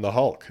 Thor, and the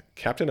Hulk.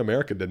 Captain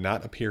America did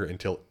not appear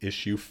until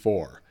issue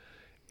 4.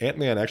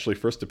 Ant-Man actually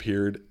first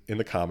appeared in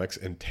the comics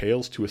in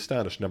Tales to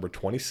Astonish number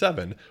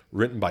 27,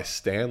 written by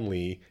Stan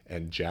Lee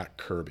and Jack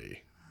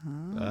Kirby.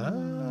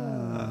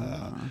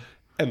 And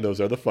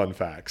those are the fun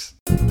facts.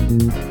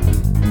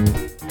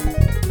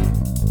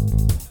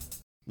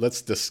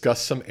 Let's discuss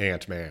some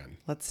Ant-Man.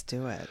 Let's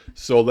do it.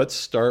 So let's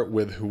start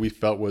with who we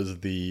felt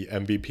was the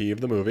MVP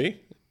of the movie.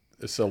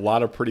 There's a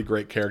lot of pretty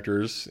great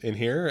characters in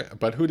here,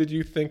 but who did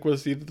you think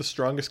was the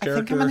strongest character?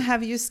 I think I'm going to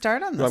have you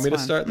start on this one. You want me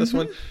to start this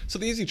one? So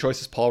the easy choice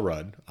is Paul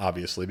Rudd,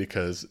 obviously,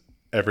 because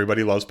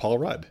everybody loves Paul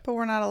Rudd. But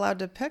we're not allowed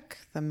to pick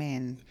the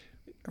main...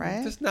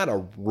 Right? It's not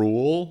a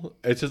rule.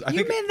 It's just I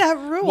think made that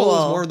rule. Well,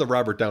 it's more the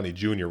Robert Downey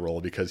Jr.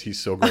 rule because he's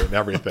so great in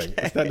everything.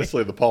 Okay. It's not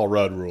necessarily the Paul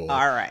Rudd rule.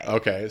 All right.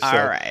 Okay. So,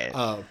 all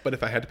right. But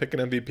if I had to pick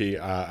an MVP,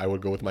 I would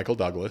go with Michael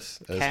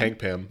Douglas as Hank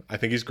Pym. I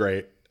think he's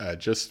great.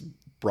 Just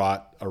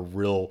brought a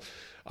real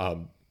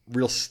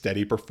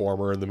steady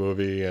performer in the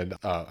movie, and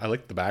I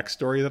like the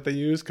backstory that they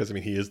use because I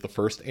mean he is the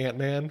first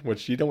Ant-Man,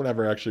 which you don't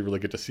ever actually really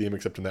get to see him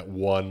except in that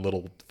one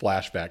little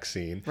flashback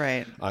scene.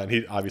 Right. And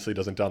he obviously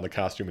doesn't don the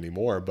costume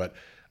anymore, but.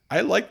 I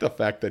like the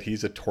fact that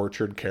he's a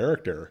tortured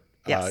character.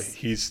 Yes.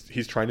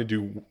 He's trying to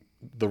do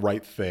the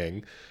right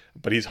thing,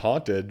 but he's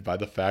haunted by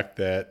the fact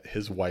that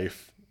his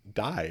wife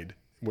died.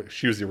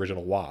 She was the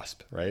original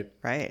Wasp, right?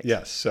 Right.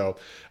 Yes. So,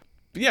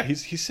 yeah,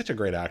 he's such a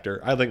great actor.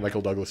 I think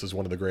Michael Douglas is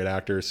one of the great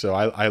actors. So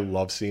I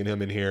love seeing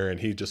him in here, and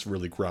he just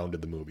really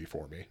grounded the movie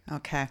for me.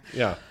 Okay.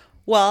 Yeah.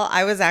 Well,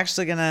 I was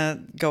actually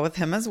gonna go with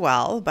him as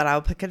well, but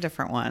I'll pick a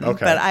different one.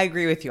 Okay. But I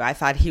agree with you. I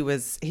thought he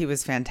was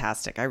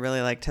fantastic. I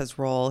really liked his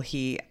role.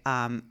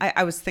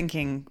 I was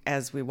thinking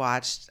as we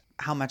watched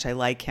how much I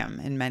like him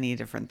in many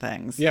different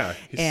things. Yeah,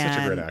 he's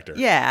such a great actor.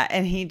 Yeah,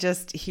 and he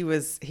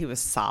was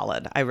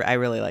solid. I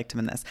really liked him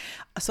in this.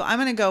 So I'm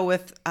gonna go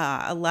with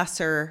a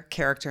lesser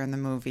character in the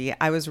movie.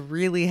 I was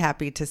really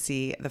happy to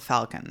see the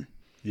Falcon.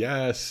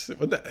 Yes,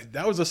 well,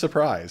 that was a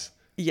surprise.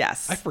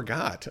 Yes. I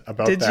forgot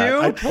about Did that.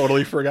 you? I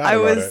totally forgot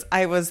about it.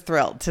 I was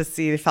thrilled to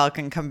see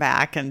Falcon come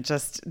back, and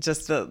just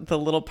the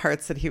little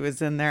parts that he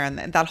was in there, and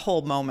that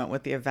whole moment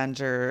with the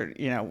Avenger,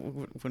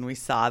 when we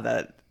saw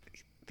that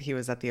he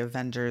was at the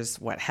Avengers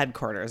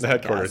headquarters. The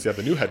headquarters, yeah,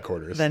 the new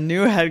headquarters. The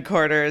new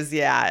headquarters,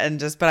 yeah, and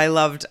but I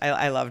loved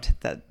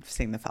that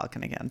seeing the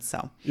Falcon again.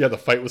 So yeah, the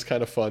fight was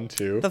kind of fun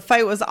too. The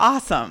fight was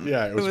awesome.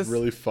 Yeah, it was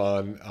really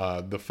fun.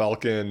 The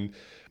Falcon.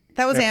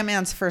 That was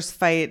Ant-Man's first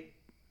fight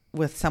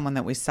with someone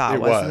that we saw,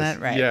 wasn't it?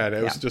 Right. Yeah, and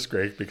it was just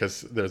great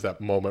because there's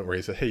that moment where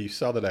he said, "Hey, you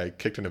saw that I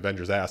kicked an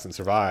Avenger's ass and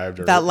survived."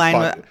 Or that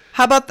line.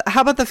 How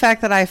about the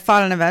fact that I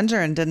fought an Avenger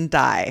and didn't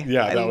die?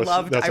 Yeah,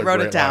 I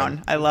wrote it down.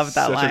 Line. I loved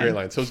that line. Such a great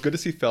line. So it's good to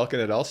see Falcon,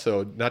 and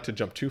also not to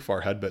jump too far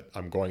ahead, but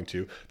I'm going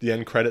to the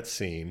end credits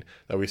scene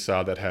that we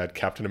saw that had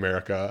Captain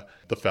America,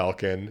 the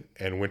Falcon,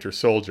 and Winter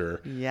Soldier.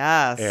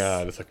 Yes.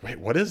 And it's like, wait,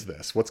 what is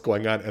this? What's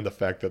going on? And the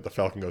fact that the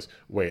Falcon goes,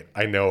 "Wait,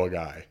 I know a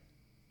guy,"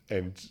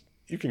 and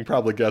you can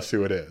probably guess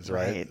who it is,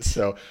 right?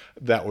 So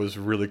that was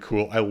really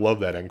cool. I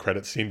love that end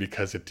credit scene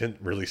because it didn't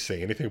really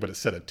say anything, but it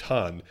said a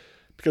ton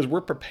because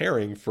we're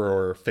preparing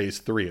for phase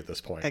 3 at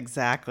this point.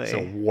 Exactly. So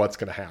what's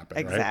going to happen,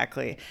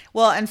 exactly. Right?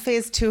 Well, and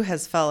phase 2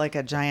 has felt like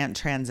a giant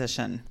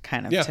transition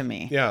kind of to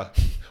me. Yeah.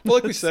 Well,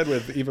 like we said,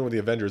 even with the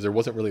Avengers, there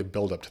wasn't really a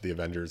build up to the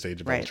Avengers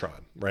Age of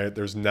Ultron, right?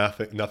 There's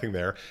nothing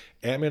there.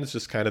 Ant-Man is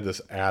just kind of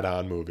this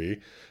add-on movie.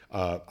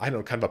 I don't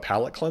know, kind of a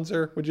palate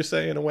cleanser, would you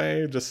say, in a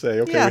way? Just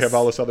say, okay, we have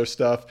all this other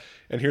stuff,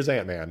 and here's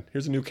Ant-Man.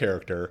 Here's a new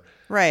character.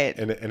 Right.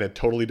 In a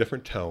totally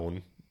different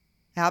tone.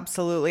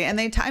 Absolutely. And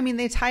they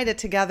tied it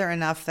together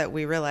enough that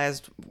we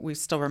realized we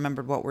still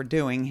remembered what we're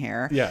doing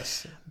here.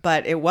 Yes.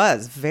 But it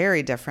was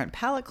very different.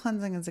 Palate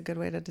cleansing is a good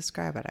way to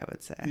describe it, I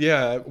would say.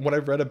 Yeah. What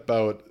I've read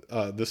about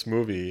this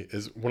movie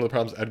is one of the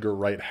problems Edgar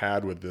Wright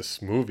had with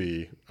this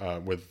movie,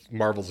 with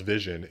Marvel's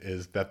vision,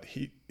 is that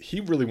he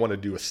really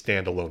wanted to do a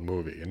standalone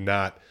movie and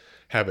not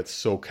have it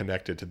so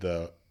connected to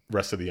the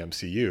rest of the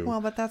MCU. Well,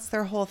 but that's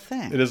their whole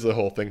thing. It is the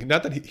whole thing.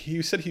 Not that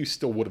he said he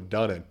still would have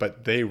done it,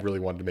 but they really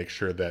wanted to make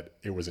sure that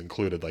it was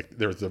included. Like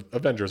there was the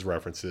Avengers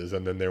references,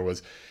 and then there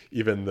was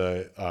even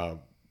the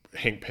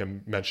Hank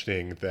Pym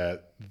mentioning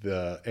that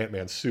the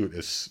Ant-Man suit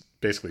is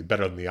basically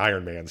better than the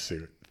Iron Man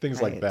suit.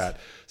 Things like that.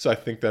 So I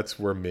think that's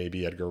where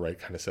maybe Edgar Wright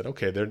kind of said,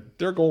 okay,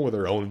 they're going with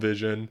their own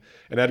vision,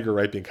 and Edgar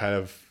Wright being kind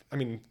of, I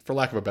mean, for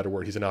lack of a better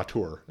word, he's an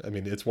auteur. I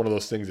mean, it's one of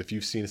those things, if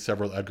you've seen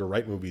several Edgar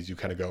Wright movies, you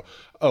kind of go,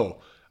 oh,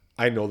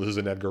 I know this is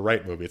an Edgar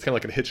Wright movie. It's kind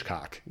of like a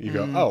Hitchcock. You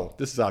go, oh,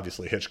 this is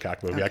obviously a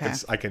Hitchcock movie. Okay.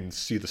 I can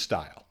see the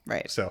style.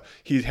 Right. So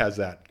he has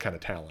that kind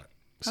of talent.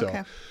 So,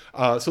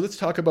 okay. So let's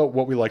talk about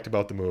what we liked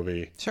about the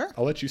movie. Sure.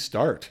 I'll let you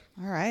start.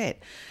 All right.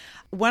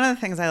 One of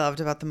the things I loved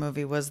about the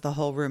movie was the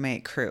whole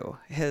roommate crew.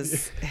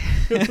 Those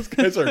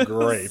guys are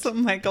great. So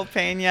Michael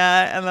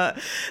Pena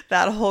and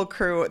that whole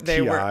crew.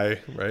 T.I.,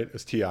 right?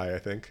 It's T.I., I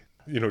think.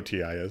 You know who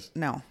T.I. is?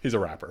 No. He's a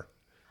rapper.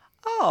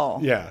 Oh.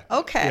 Yeah.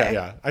 Okay.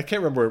 Yeah. I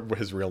can't remember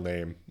his real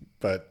name,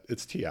 but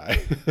it's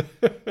T.I.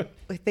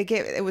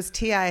 It was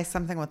T.I.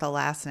 something with a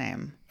last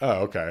name.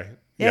 Oh, okay.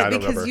 Yeah, I don't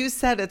because remember. you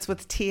said it's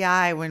with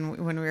T.I. when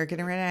we were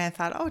getting ready, and I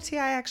thought, oh,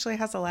 T.I. actually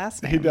has a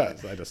last name. He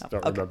does. I just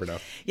don't remember now.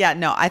 Yeah,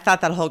 no, I thought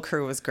that whole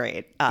crew was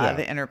great.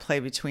 The interplay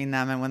between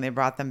them, and when they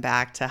brought them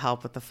back to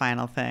help with the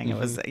final thing, it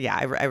was,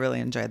 I really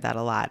enjoyed that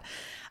a lot.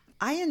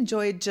 I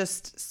enjoyed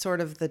just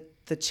sort of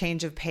the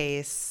change of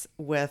pace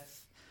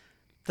with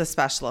the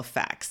special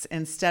effects.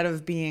 Instead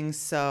of being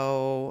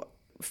so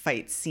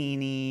fight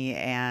sceney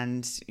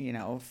and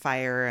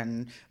fire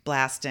and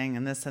blasting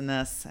and this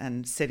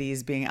and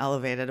cities being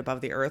elevated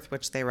above the earth,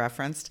 which they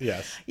referenced.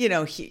 Yes.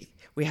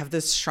 We have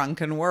this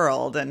shrunken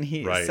world, and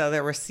so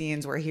there were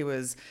scenes where he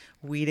was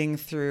weeding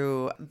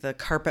through the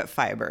carpet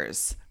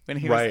fibers when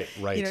he was,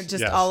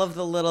 all of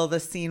the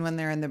scene when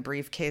they're in the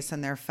briefcase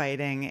and they're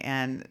fighting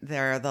and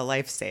they're the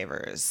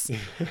lifesavers.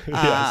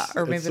 Yes,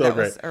 or maybe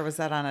was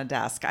that on a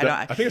desk?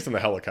 I think it's in the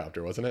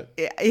helicopter, wasn't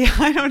it? Yeah,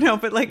 I don't know,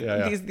 but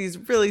these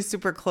really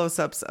super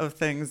close-ups of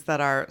things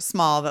that are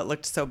small that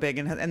looked so big,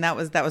 and that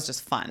was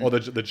just fun. Well,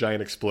 the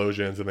giant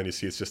explosions, and then you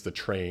see it's just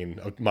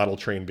a model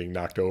train being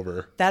knocked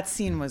over. That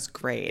scene was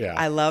great. Yeah.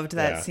 I loved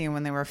that scene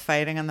when they were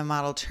fighting on the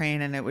model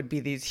train, and it would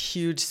be these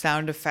huge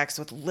sound effects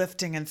with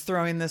lifting and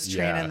throwing this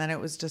train, and then it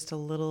was just a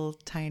little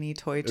tiny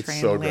toy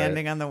train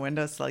landing on the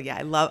windowsill. Yeah,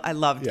 I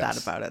loved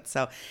that about it.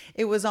 So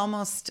it was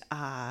almost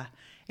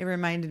it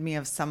reminded me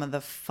of some of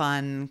the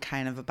fun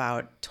kind of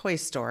about Toy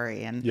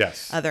Story and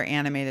other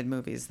animated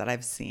movies that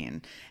I've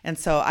seen. And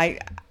so I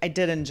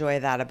did enjoy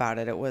that about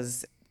it. It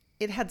was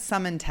it had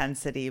some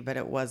intensity, but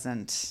it was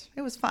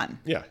fun.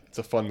 Yeah, it's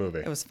a fun movie.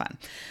 It was fun.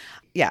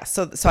 Yeah,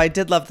 so I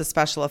did love the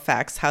special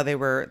effects, how they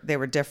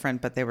were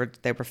different, but they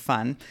were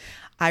fun.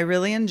 I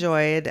really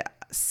enjoyed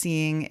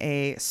seeing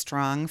a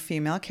strong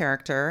female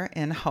character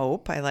in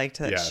Hope. I liked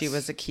that she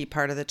was a key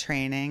part of the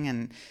training,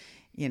 and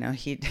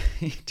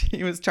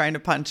he was trying to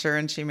punch her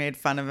and she made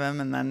fun of him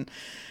and then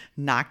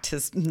knocked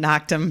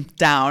him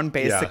down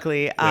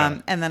basically.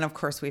 And then of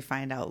course we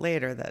find out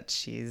later that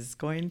she's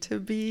going to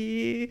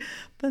be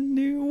the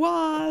new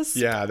Wasp.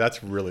 Yeah,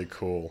 that's really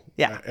cool.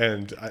 Yeah.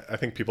 And I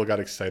think people got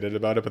excited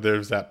about it, but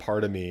there's that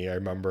part of me, I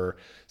remember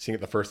seeing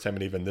it the first time,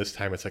 and even this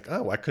time it's like,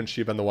 oh, why couldn't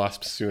she have been the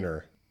Wasp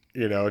sooner?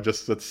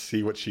 Just let's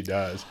see what she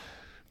does.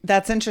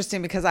 That's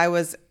interesting because I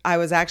was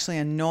actually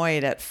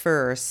annoyed at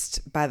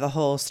first by the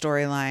whole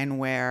storyline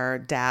where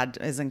Dad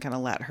isn't going to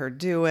let her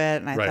do it,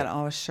 and I thought,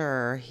 oh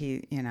sure,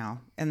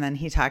 and then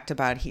he talked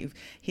about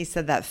he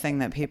said that thing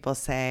that people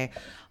say,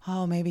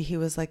 oh, maybe he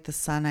was like the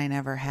son I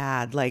never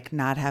had, like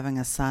not having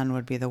a son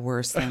would be the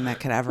worst thing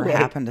that could ever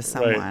happen to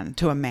someone,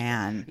 to a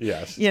man.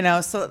 Yes.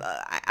 So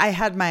I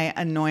had my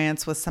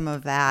annoyance with some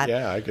of that.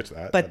 Yeah, I get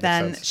that. But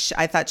that then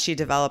I thought she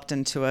developed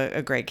into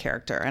a great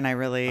character, and I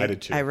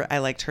did too. I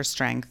liked her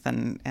strength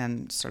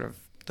and sort of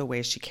the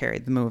way she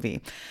carried the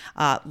movie.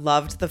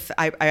 Loved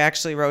I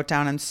actually wrote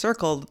down and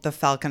circled the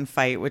Falcon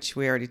fight, which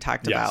we already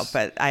talked about,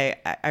 but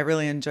I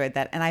really enjoyed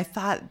that. And I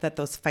thought that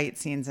those fight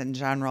scenes in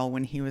general,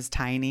 when he was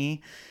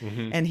tiny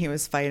and he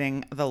was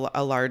fighting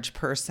a large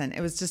person,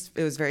 it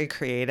was very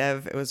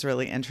creative. It was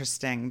really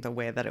interesting the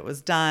way that it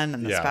was done,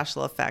 and the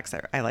special effects.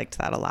 I liked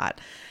that a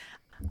lot.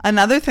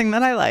 Another thing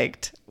that I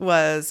liked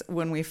was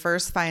when we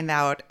first find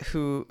out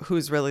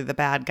who's really the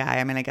bad guy.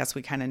 I mean, I guess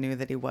we kind of knew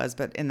that he was,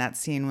 but in that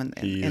scene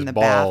in the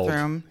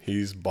bathroom.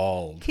 He's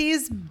bald.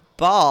 He's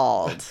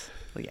bald.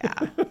 Yeah,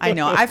 I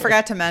know. I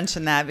forgot to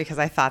mention that because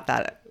I thought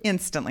that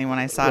instantly when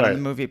I saw it in the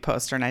movie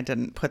poster, and I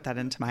didn't put that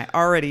into my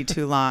already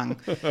too long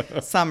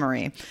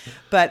summary.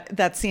 But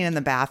that scene in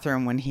the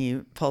bathroom when he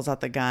pulls out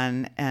the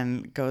gun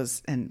and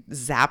goes and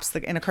zaps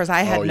and of course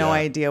I had no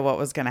idea what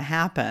was going to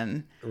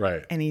happen.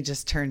 Right. And he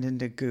just turned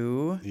into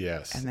goo.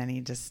 Yes. And then he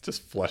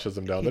just flushes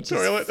him down the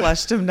toilet.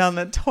 Flushed him down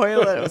the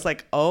toilet. It was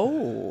like,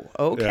 oh,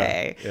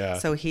 okay. Yeah.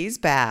 So he's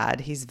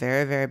bad. He's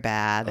very, very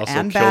bad also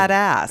and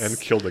badass. And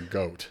killed a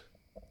goat.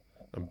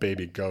 A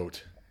baby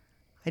goat.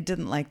 I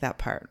didn't like that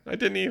part. I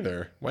didn't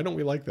either. Why don't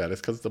we like that?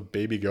 It's because it's a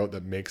baby goat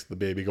that makes the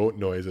baby goat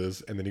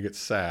noises, and then you get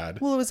sad.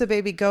 Well, it was a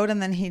baby goat,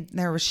 and then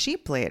there was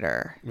sheep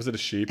later. Was it a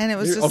sheep? And it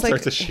was just like...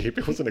 it's a sheep.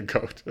 It wasn't a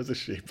goat. It was a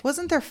sheep.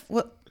 Wasn't there...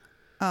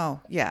 Oh,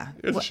 yeah.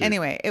 It was a sheep.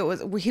 Anyway,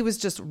 he was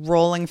just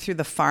rolling through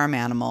the farm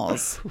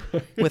animals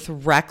with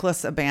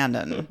reckless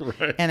abandon.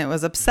 Right. And it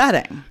was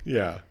upsetting.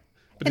 Yeah.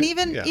 But and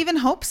even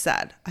Hope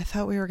said, I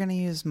thought we were going to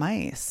use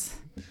mice.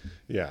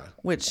 Yeah.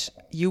 Which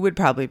you would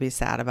probably be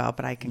sad about,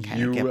 but I can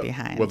kind of get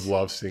behind. You would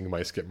love seeing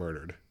mice get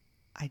murdered.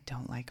 I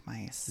don't like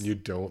mice. You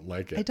don't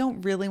like it. I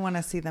don't really want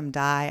to see them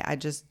die. I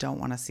just don't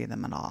want to see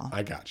them at all.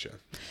 I gotcha.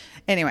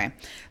 Anyway,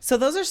 so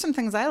those are some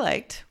things I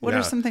liked. What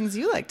are some things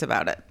you liked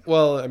about it?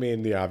 Well, I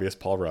mean, the obvious,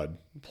 Paul Rudd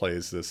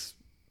plays this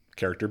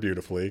character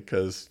beautifully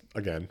because,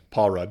 again,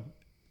 Paul Rudd.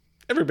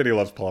 Everybody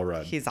loves Paul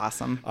Rudd. He's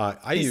awesome.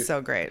 He's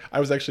so great. I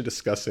was actually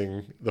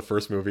discussing the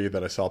first movie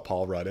that I saw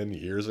Paul Rudd in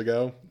years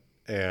ago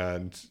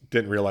and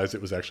didn't realize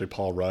it was actually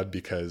Paul Rudd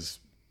because,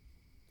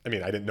 I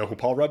mean, I didn't know who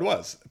Paul Rudd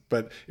was,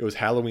 but it was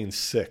Halloween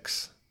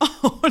 6.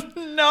 Oh,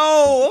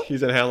 no.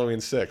 He's in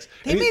Halloween 6.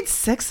 They made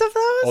 6 of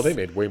those? Oh, they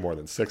made way more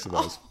than 6 of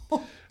those.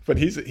 Oh. But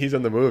he's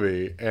in the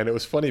movie, and it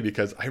was funny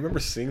because I remember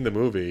seeing the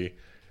movie,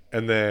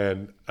 and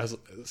then I was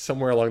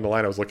somewhere along the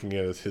line, I was looking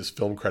at his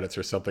film credits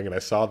or something, and I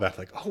saw that,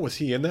 like, oh, was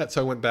he in that?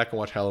 So I went back and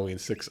watched Halloween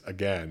 6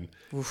 again.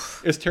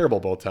 Oof. It's terrible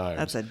both times.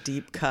 That's a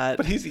deep cut.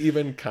 But he's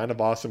even kind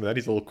of awesome in that.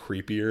 He's a little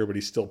creepier, but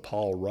he's still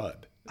Paul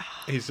Rudd.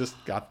 He's just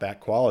got that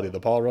quality, the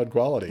Paul Rudd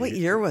quality. What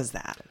year was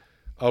that?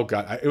 Oh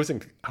God, I was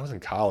in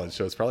college,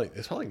 so it's probably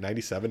like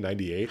 97,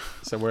 98,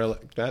 somewhere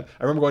like that.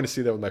 I remember going to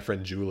see that with my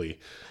friend Julie,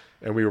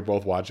 and we were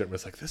both watching it and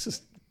was like, this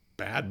is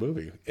bad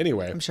movie.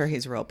 Anyway. I'm sure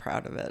he's real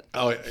proud of it.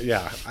 Oh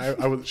yeah.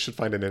 I should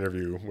find an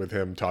interview with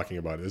him talking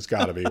about it. There's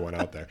gotta be one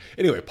out there.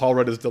 Anyway, Paul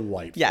Rudd is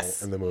delightful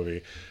in the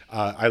movie.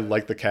 I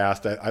like the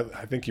cast.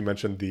 I think you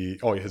mentioned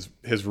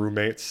his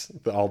roommates,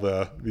 all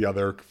the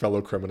other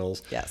fellow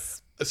criminals.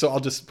 Yes. So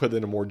I'll just put it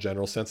in a more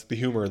general sense. The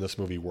humor in this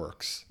movie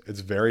works. It's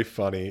very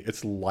funny.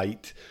 It's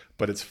light,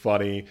 but it's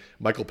funny.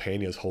 Michael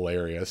Pena is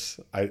hilarious.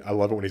 I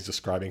love it when he's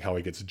describing how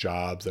he gets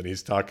jobs and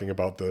he's talking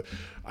about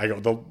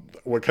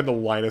what kind of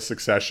line of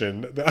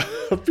succession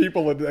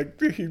people.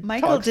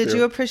 Michael, did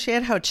you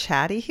appreciate how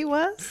chatty he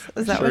was?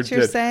 Is that what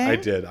you're saying? I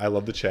did. I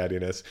love the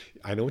chattiness.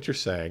 I know what you're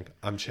saying.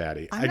 I'm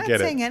chatty. I'm not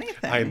saying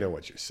anything. I know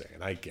what you're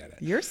saying. I get it.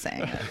 You're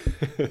saying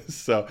it.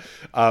 So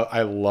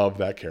I love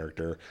that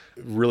character.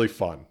 Really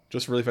fun.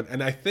 Just really fun.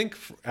 And I think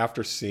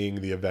after seeing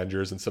the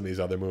Avengers and some of these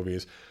other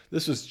movies,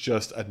 this was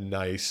just a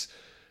nice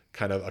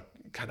kind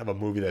of a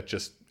movie that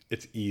just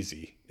it's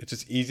easy. It's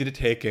just easy to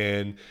take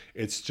in.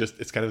 It's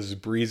kind of this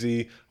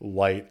breezy,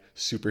 light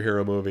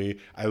superhero movie.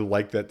 I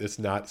like that it's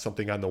not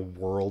something on the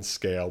world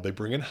scale. They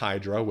bring in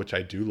Hydra, which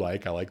I do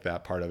like. I like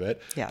that part of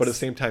it. Yes. But at the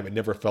same time, it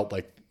never felt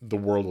like the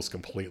world was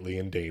completely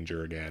in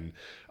danger again.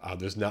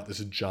 There's not this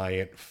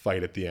giant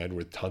fight at the end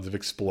with tons of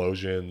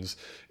explosions.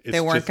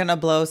 They weren't going to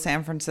blow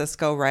San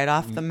Francisco right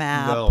off the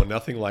map. No,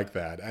 nothing like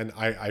that. And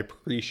I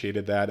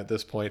appreciated that at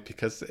this point,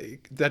 because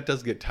that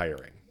does get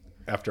tiring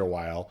after a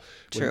while.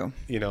 True.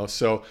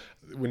 So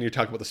when you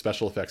talk about the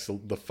special effects,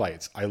 the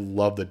fights, I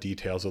love the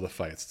details of the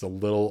fights, the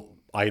little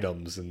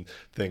items and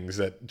things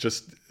that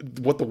just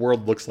what the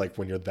world looks like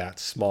when you're that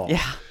small.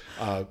 Yeah.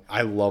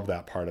 I love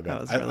that part of it.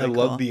 That was really I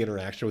love cool. the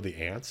interaction with the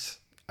ants.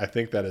 I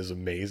think that is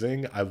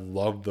amazing. I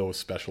love those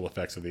special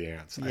effects of the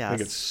ants. I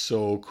think it's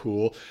so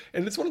cool.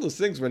 And it's one of those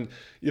things when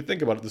you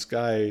think about it, this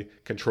guy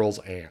controls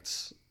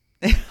ants.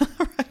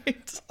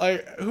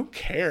 Right. Who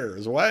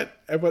cares? What?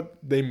 But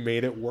they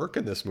made it work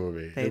in this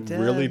movie. They did.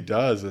 Really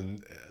does.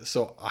 And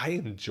so I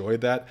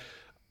enjoyed that.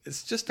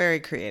 It's just very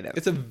creative.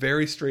 It's a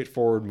very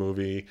straightforward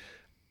movie,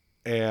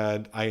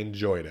 and I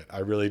enjoyed it. I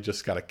really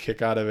just got a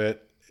kick out of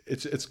it.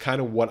 It's kind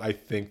of what I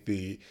think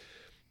the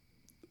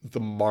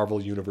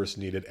Marvel universe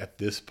needed at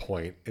this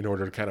point in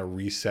order to kind of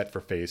reset for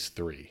phase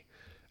 3.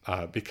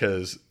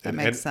 Because that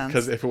makes sense.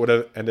 Because if it would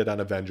have ended on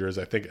Avengers,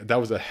 I think that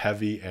was a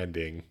heavy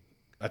ending.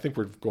 I think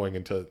we're going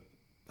into,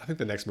 I think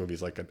the next movie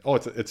is like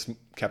it's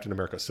Captain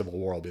America Civil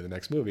War will be the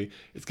next movie.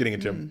 It's getting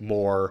into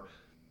more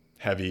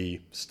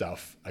heavy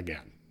stuff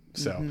again.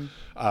 So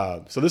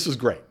so this was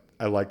great.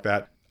 I like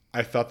that.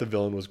 I thought the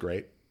villain was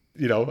great.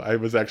 I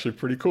was actually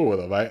pretty cool with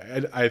him.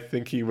 I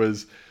think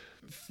he's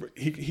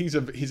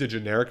a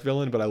generic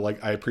villain, but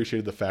I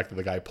appreciated the fact that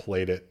the guy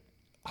played it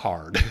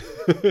hard.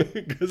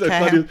 Because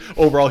I thought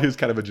overall he was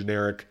kind of a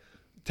generic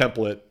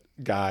template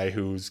guy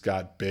who's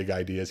got big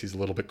ideas. He's a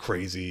little bit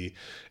crazy,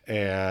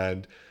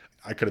 and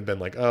I could have been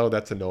like, oh,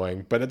 that's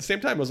annoying. But at the same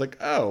time, I was like,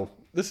 oh,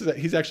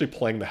 he's actually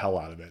playing the hell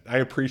out of it. I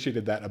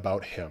appreciated that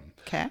about him.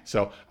 Okay.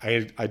 So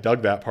I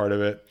dug that part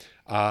of it.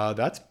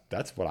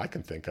 That's what I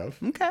can think of.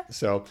 Okay.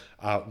 So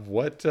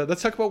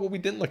let's talk about what we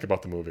didn't like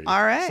about the movie.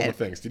 All right. Some of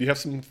the things. Did you have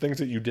some things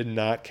that you did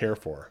not care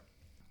for?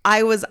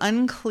 I was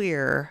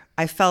unclear.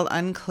 I felt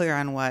unclear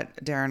on what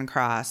Darren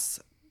Cross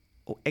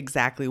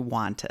exactly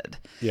wanted.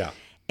 Yeah.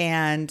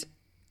 And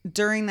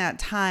during that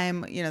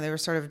time, they were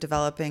sort of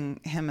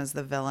developing him as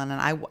the villain.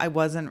 And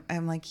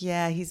I'm like,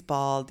 yeah, he's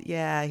bald.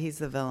 Yeah, he's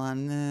the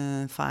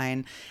villain.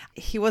 Fine.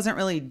 He wasn't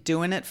really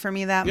doing it for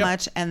me that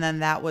much. And then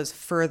that was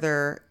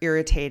further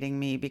irritating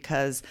me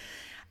because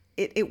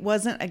it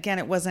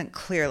wasn't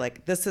clear.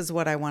 Like, this is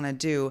what I want to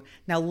do.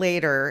 Now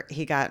later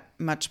he got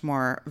much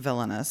more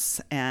villainous,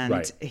 and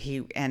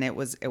it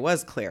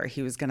was clear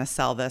he was going to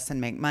sell this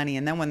and make money.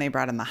 And then when they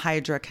brought in the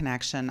Hydra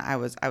connection, I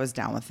was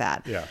down with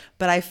that. Yeah.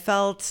 But I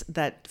felt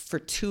that for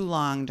too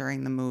long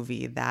during the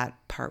movie, that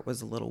part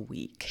was a little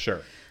weak.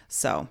 Sure.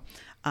 So,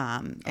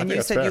 and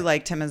you said you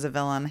liked him as a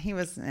villain. He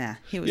was meh.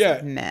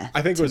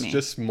 I think it was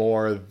just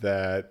more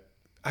that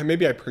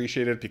maybe I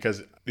appreciated it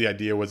because the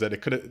idea was that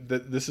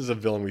this is a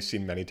villain we've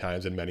seen many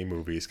times in many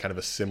movies, kind of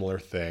a similar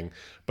thing.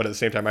 But at the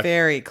same time,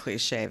 very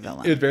cliche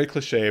villain. It was very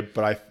cliche,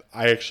 but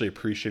I actually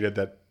appreciated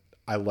that.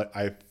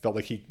 I felt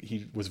like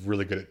he was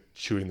really good at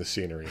chewing the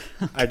scenery.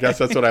 Okay. I guess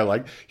that's what I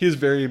like. He is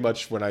very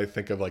much when I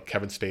think of like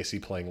Kevin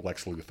Spacey playing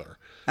Lex Luthor.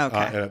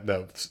 Okay.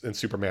 In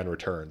Superman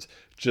Returns,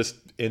 just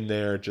in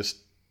there, just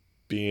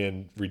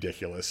being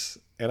ridiculous,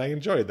 and I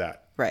enjoyed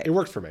that. Right. It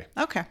worked for me.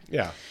 Okay.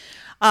 Yeah.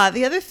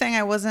 The other thing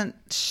I wasn't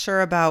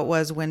sure about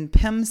was when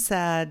Pym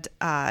said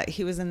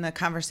he was in the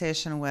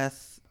conversation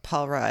with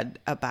Paul Rudd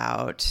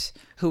about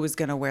who was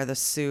going to wear the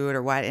suit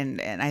or what. And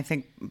I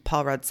think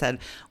Paul Rudd said,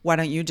 why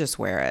don't you just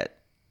wear it?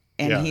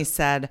 And he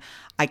said,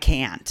 I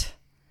can't.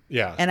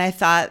 Yeah. And I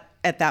thought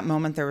at that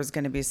moment there was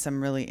going to be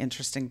some really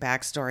interesting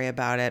backstory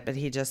about it. But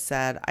he just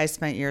said, I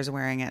spent years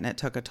wearing it and it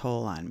took a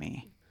toll on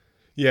me.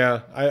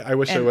 Yeah, I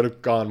wish I would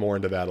have gone more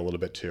into that a little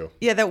bit too.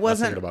 Yeah, that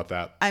wasn't. I was thinking about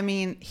that. I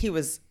mean, he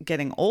was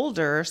getting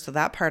older, so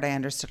that part I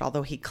understood.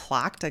 Although he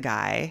clocked a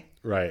guy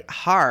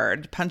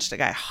hard, punched a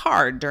guy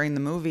hard during the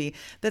movie,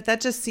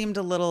 that just seemed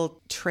a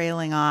little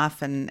trailing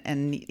off and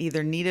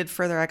either needed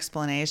further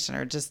explanation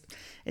or it just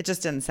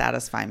didn't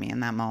satisfy me in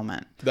that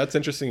moment. That's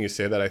interesting you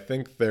say that. I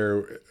think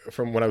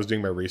from when I was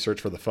doing my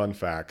research for the fun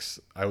facts,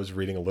 I was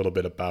reading a little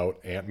bit about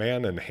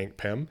Ant-Man and Hank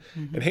Pym.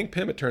 Mm-hmm. And Hank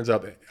Pym, it turns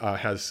out,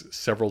 has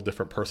several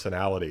different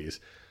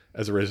personalities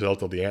as a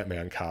result of the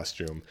Ant-Man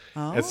costume.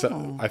 Oh. And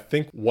so I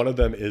think one of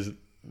them is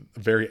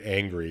very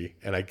angry,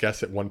 and I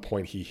guess at one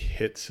point he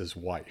hits his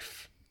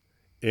wife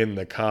in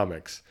the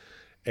comics.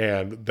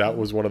 And that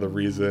was one of the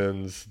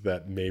reasons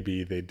that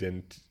maybe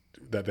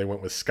they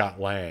went with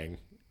Scott Lang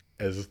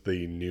as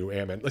the new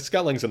Ant-Man. Like,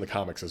 Scott Lang's in the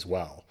comics as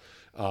well,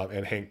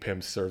 and Hank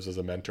Pym serves as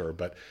a mentor.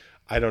 But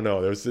I don't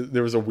know.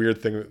 There was a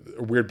weird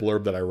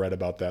blurb that I read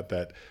about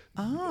that.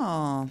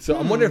 Oh. So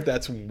I'm wondering if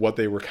that's what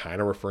they were kind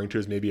of referring to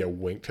as maybe a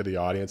wink to the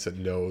audience that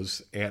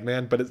knows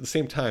Ant-Man. But at the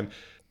same time,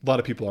 a lot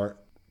of people aren't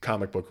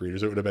comic book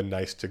readers, it would have been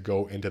nice to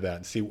go into that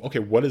and see, okay,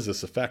 what does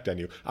this affect on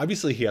you?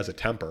 Obviously, he has a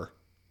temper.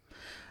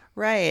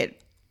 Right.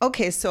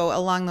 Okay, so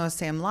along those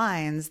same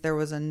lines, there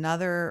was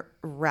another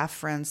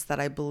reference that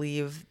I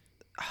believe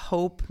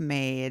Hope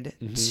made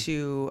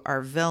to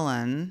our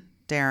villain,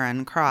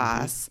 Darren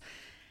Cross,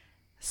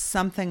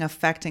 something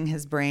affecting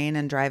his brain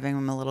and driving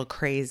him a little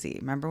crazy.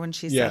 Remember when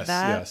she said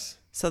that? Yes.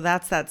 So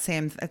that's that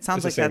same, it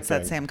sounds like that's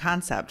that same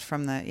concept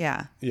from the,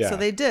 yeah. So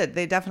they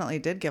definitely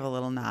did give a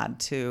little nod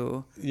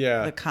to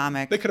the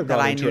comic that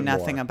I knew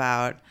nothing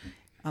about.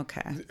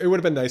 Okay. It would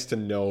have been nice to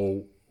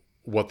know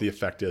what the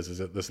effect is. Is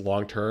it this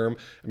long term?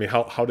 I mean,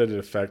 how did it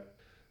affect?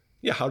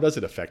 Yeah, how does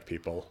it affect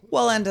people?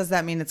 Well, and does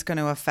that mean it's going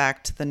to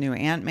affect the new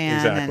Ant-Man?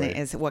 Exactly.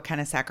 And what kind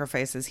of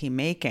sacrifice is he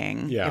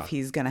making if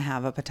he's going to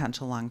have a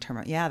potential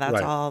long-term? Yeah,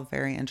 that's all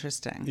very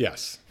interesting.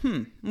 Yes.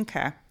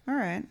 Okay. All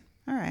right.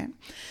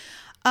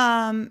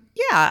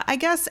 Yeah, I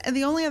guess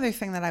the only other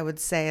thing that I would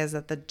say is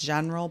that the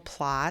general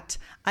plot,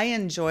 I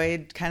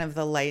enjoyed kind of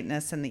the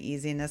lightness and the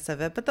easiness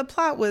of it, but the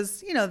plot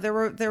was,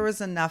 there was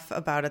enough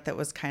about it that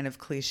was kind of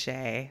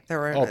cliche. There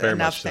were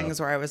enough things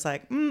where I was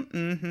like,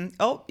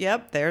 oh,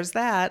 yep, there's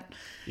that,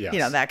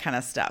 that kind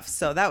of stuff.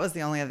 So that was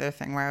the only other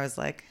thing where I was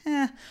like,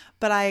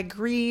 but I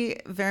agree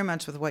very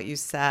much with what you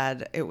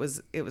said. It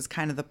was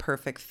kind of the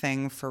perfect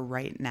thing for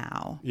right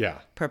now. Yeah.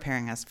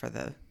 Preparing us for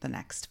the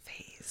next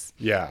phase.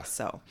 Yeah.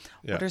 So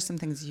what are some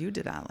things you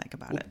did not like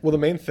about it? Well, the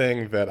main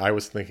thing that I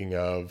was thinking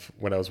of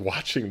when I was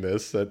watching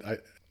this,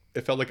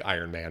 it felt like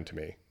Iron Man to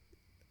me.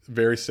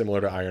 Very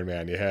similar to Iron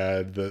Man. You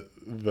had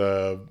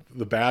the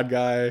bad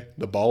guy,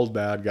 the bald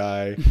bad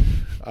guy,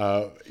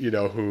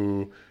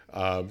 who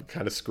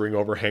kind of screwing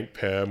over Hank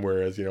Pym,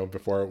 whereas,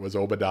 before it was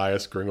Obadiah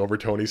screwing over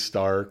Tony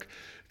Stark.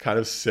 Kind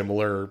of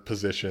similar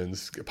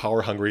positions.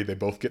 Power hungry. They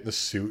both get in the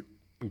suit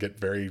and get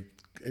very...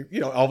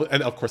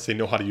 and of course they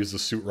know how to use the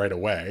suit right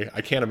away.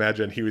 I can't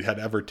imagine he had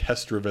ever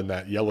test driven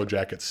that Yellow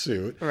Jacket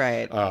suit.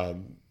 Right.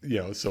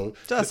 So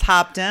just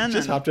hopped in.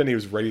 He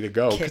was ready to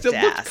go because it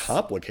looked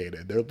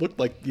complicated. It looked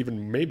like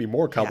even maybe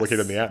more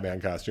complicated than the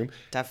Ant-Man costume.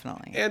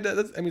 Definitely.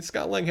 And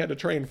Scott Lang had to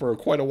train for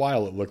quite a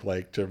while. It looked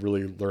like to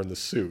really learn the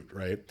suit,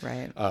 right?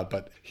 Right.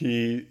 But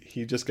he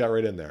just got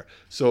right in there.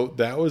 So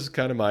that was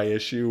kind of my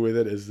issue with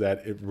it, is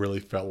that it really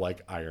felt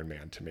like Iron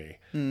Man to me.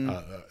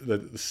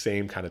 The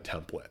same kind of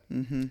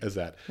template as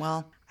that.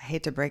 Well, I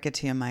hate to break it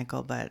to you,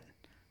 Michael, but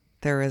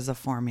there is a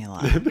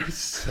formula. There's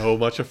so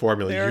much a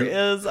formula. There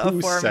is a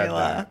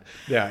formula.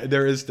 Yeah,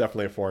 there is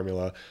definitely a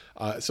formula.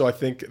 So I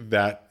think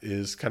that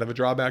is kind of a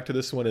drawback to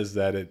this one, is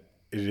that it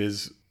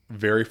is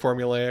very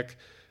formulaic,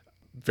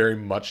 very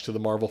much to the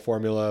Marvel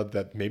formula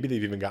that maybe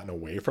they've even gotten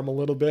away from a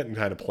little bit and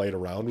kind of played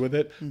around with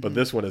it. But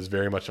this one is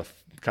very much a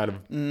kind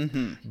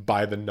of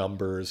by the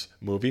numbers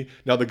movie.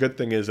 Now, the good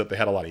thing is that they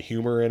had a lot of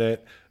humor in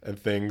it and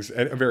things,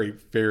 and very,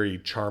 very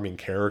charming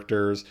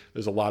characters.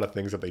 There's a lot of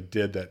things that they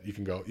did that you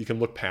can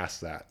look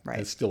past that. Right.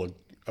 And it's still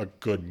a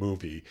good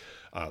movie.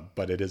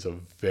 But it is a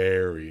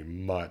very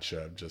much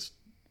just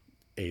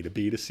A to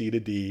B to C to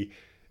D.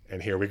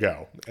 And here we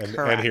go.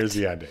 And here's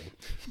the ending.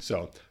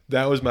 So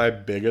that was my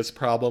biggest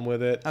problem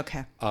with it.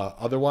 Okay.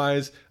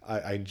 Otherwise,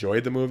 I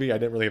enjoyed the movie. I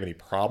didn't really have any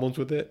problems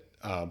with it.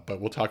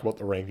 But we'll talk about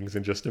the rankings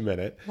in just a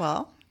minute.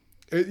 Well.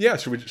 Yeah.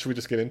 Should we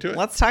just get into it?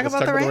 Let's talk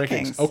about the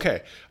rankings.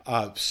 Okay.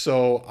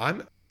 So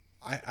I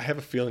have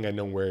a feeling I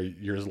know where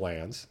yours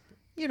lands.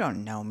 You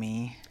don't know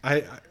me.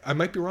 I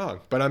might be wrong,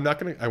 but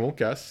I won't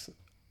guess.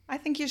 I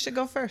think you should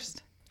go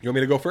first. You want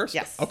me to go first?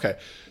 Yes. Okay.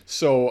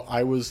 So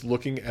I was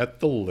looking at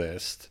the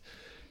list,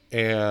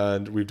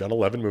 and we've done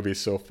 11 movies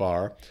so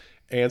far.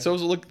 And so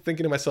I was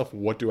thinking to myself,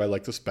 what do I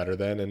like this better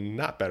than and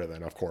not better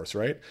than, of course,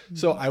 right?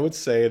 So I would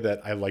say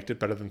that I liked it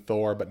better than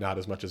Thor, but not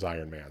as much as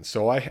Iron Man.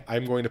 So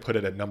I'm going to put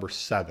it at number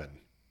 7.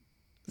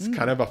 It's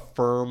kind of a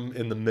firm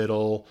in the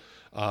middle.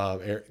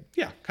 Kind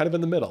of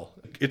in the middle.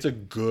 It's a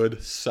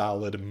good,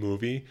 solid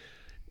movie.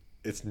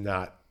 It's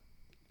not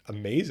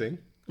amazing,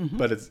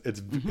 but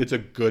it's a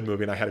good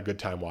movie, and I had a good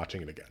time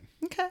watching it again.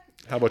 Okay.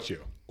 How about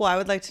you? Well, I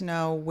would like to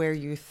know where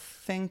you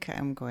think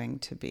I'm going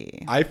to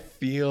be. I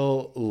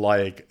feel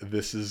like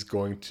this is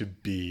going to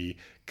be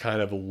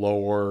kind of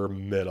lower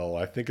middle.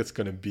 I think it's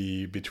going to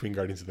be between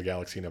Guardians of the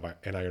Galaxy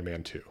and Iron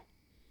Man 2.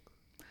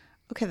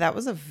 Okay, that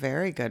was a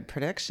very good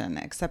prediction,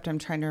 except I'm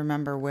trying to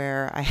remember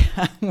where I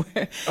am.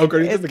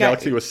 Guardians of the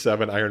Galaxy was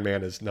 7. Iron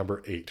Man is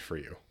number 8 for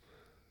you.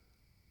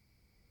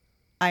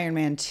 Iron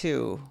Man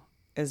 2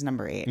 is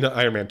number 8. No,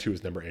 Iron Man 2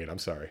 is number 8. I'm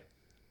sorry.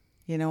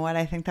 You know what?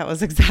 I think that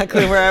was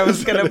exactly where I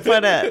was going to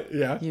put it.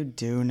 Yeah. You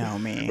do know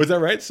me. Was that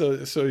right? So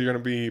you're going to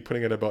be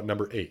putting it about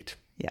number 8.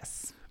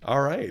 Yes.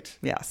 All right.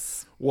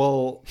 Yes.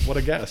 Well, what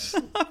a guess.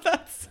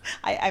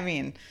 I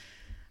mean,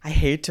 I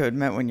hate to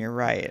admit when you're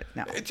right.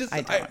 No,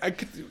 I don't. I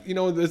could,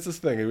 there's this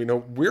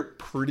thing, we're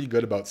pretty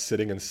good about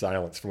sitting in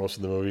silence for most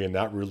of the movie and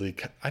not really,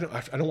 I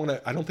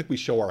don't think we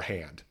show our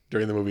hand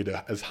during the movie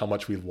as how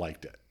much we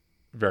liked it.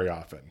 very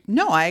often.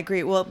 No, I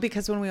agree. Well,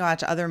 because when we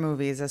watch other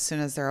movies, as soon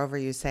as they're over,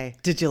 you say,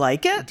 "Did you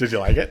like it? Did you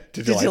like it?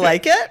 Did you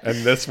like it?"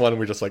 And this one,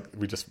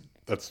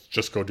 let's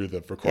just go do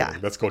the recording. Yeah.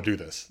 Let's go do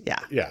this. Yeah.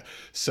 Yeah.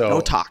 So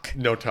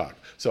No talk.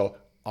 So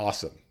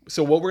awesome.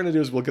 So what we're going to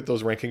do is we'll get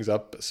those rankings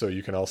up so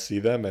you can all see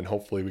them, and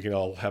hopefully we can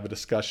all have a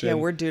discussion. Yeah,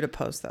 we're due to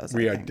post those.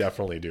 We are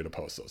definitely due to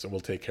post those, and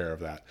we'll take care of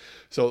that.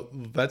 So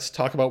let's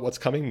talk about what's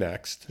coming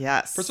next.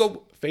 Yes. First of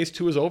all, phase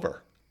 2 is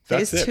over.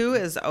 That's Phase it. 2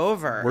 is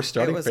over. We're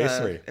starting phase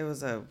 3. It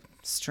was a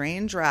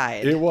strange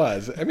ride. It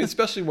was. I mean,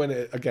 especially when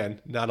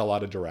again, not a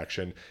lot of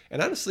direction.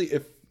 And honestly,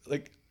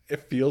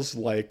 it feels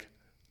like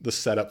the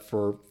setup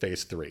for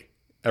phase 3.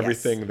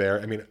 Everything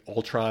there. I mean,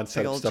 Ultron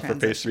set up stuff for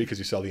phase 3 because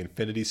you saw the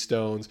Infinity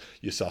Stones,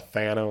 you saw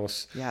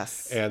Thanos.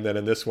 Yes. And then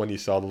in this one, you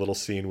saw the little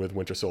scene with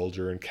Winter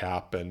Soldier and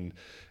Cap and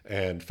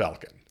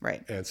Falcon.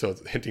 Right. And so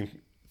it's hinting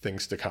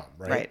things to come,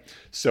 right? Right.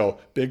 So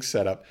big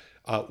setup.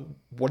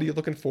 What are you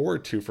looking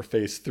forward to for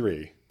phase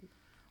 3?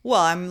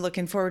 Well, I'm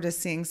looking forward to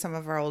seeing some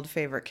of our old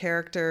favorite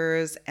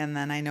characters. And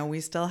then I know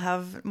we still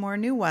have more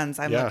new ones.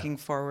 I'm looking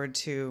forward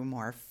to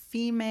more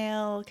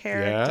female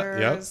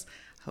characters. Yeah,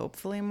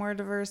 hopefully more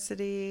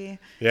diversity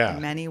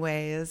in many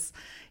ways.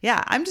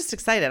 Yeah, I'm just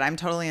excited. I'm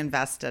totally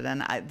invested.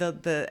 And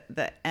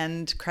the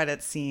end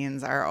credit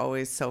scenes are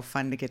always so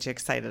fun to get you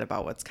excited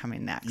about what's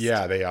coming next.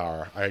 Yeah, they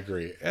are. I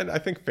agree. And I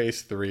think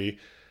phase 3,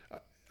 I'm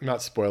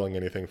not spoiling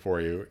anything for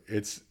you.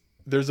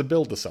 There's a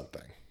build to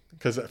something.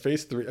 Because at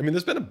phase 3, I mean,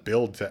 there's been a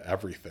build to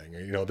everything.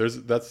 You know,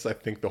 that's I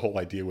think the whole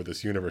idea with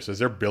this universe is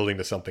they're building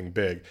to something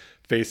big.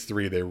 Phase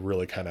 3, they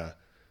really kind of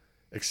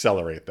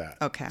accelerate that.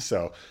 Okay.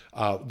 So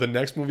the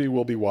next movie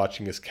we'll be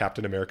watching is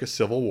Captain America: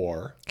 Civil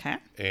War. Okay.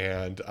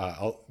 And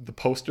the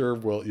poster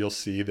you'll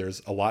see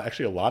there's a lot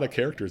of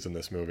characters in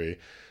this movie,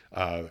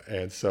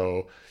 and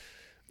so.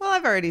 Well,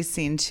 I've already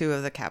seen 2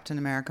 of the Captain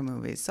America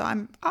movies, so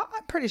I'm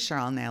pretty sure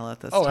I'll nail it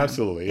this time. Oh,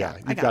 absolutely. Yeah.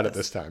 You've got it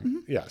this time. Mm-hmm.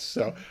 Yes.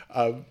 So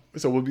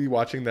we'll be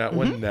watching that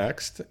one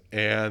next,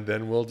 and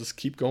then we'll just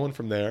keep going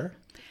from there.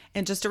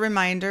 And just a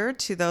reminder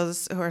to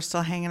those who are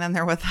still hanging in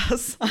there with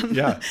us.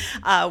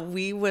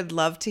 We would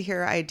love to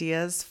hear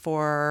ideas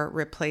for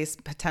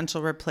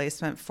potential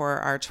replacement for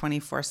our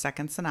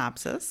 24-second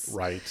synopsis.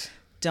 Right.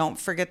 Don't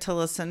forget to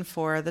listen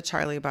for the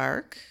Charlie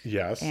Bark.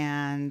 Yes.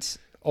 And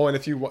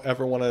if you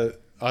ever want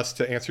us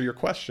to answer your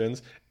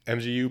questions,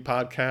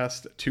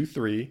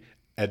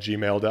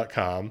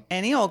 mgupodcast23@gmail.com.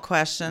 Any old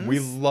questions. We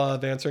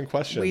love answering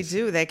questions. We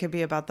do. They could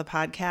be about the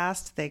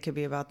podcast. They could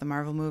be about the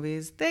Marvel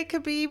movies. They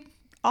could be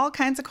all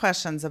kinds of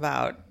questions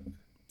about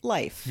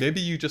life.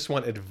 Maybe you just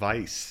want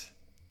advice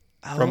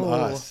from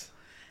us.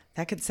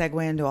 That could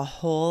segue into a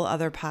whole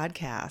other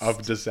podcast.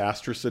 Of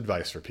disastrous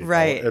advice for people.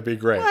 Right. It'd be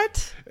great.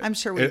 What? I'm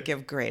sure we'd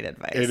give great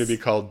advice. It'd be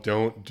called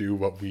Don't Do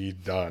What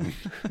We've Done.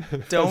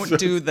 Don't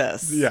do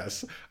this.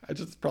 Yes.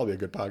 It's probably a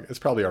good podcast. It's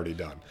probably already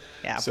done.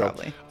 Yeah,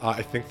 probably.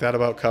 I think that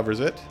about covers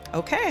it.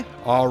 Okay.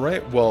 All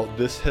right. Well,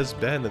 this has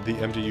been the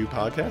MGU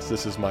podcast.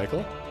 This is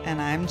Michael. And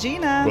I'm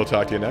Gina. We'll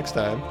talk to you next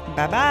time.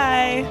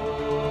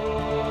 Bye-bye.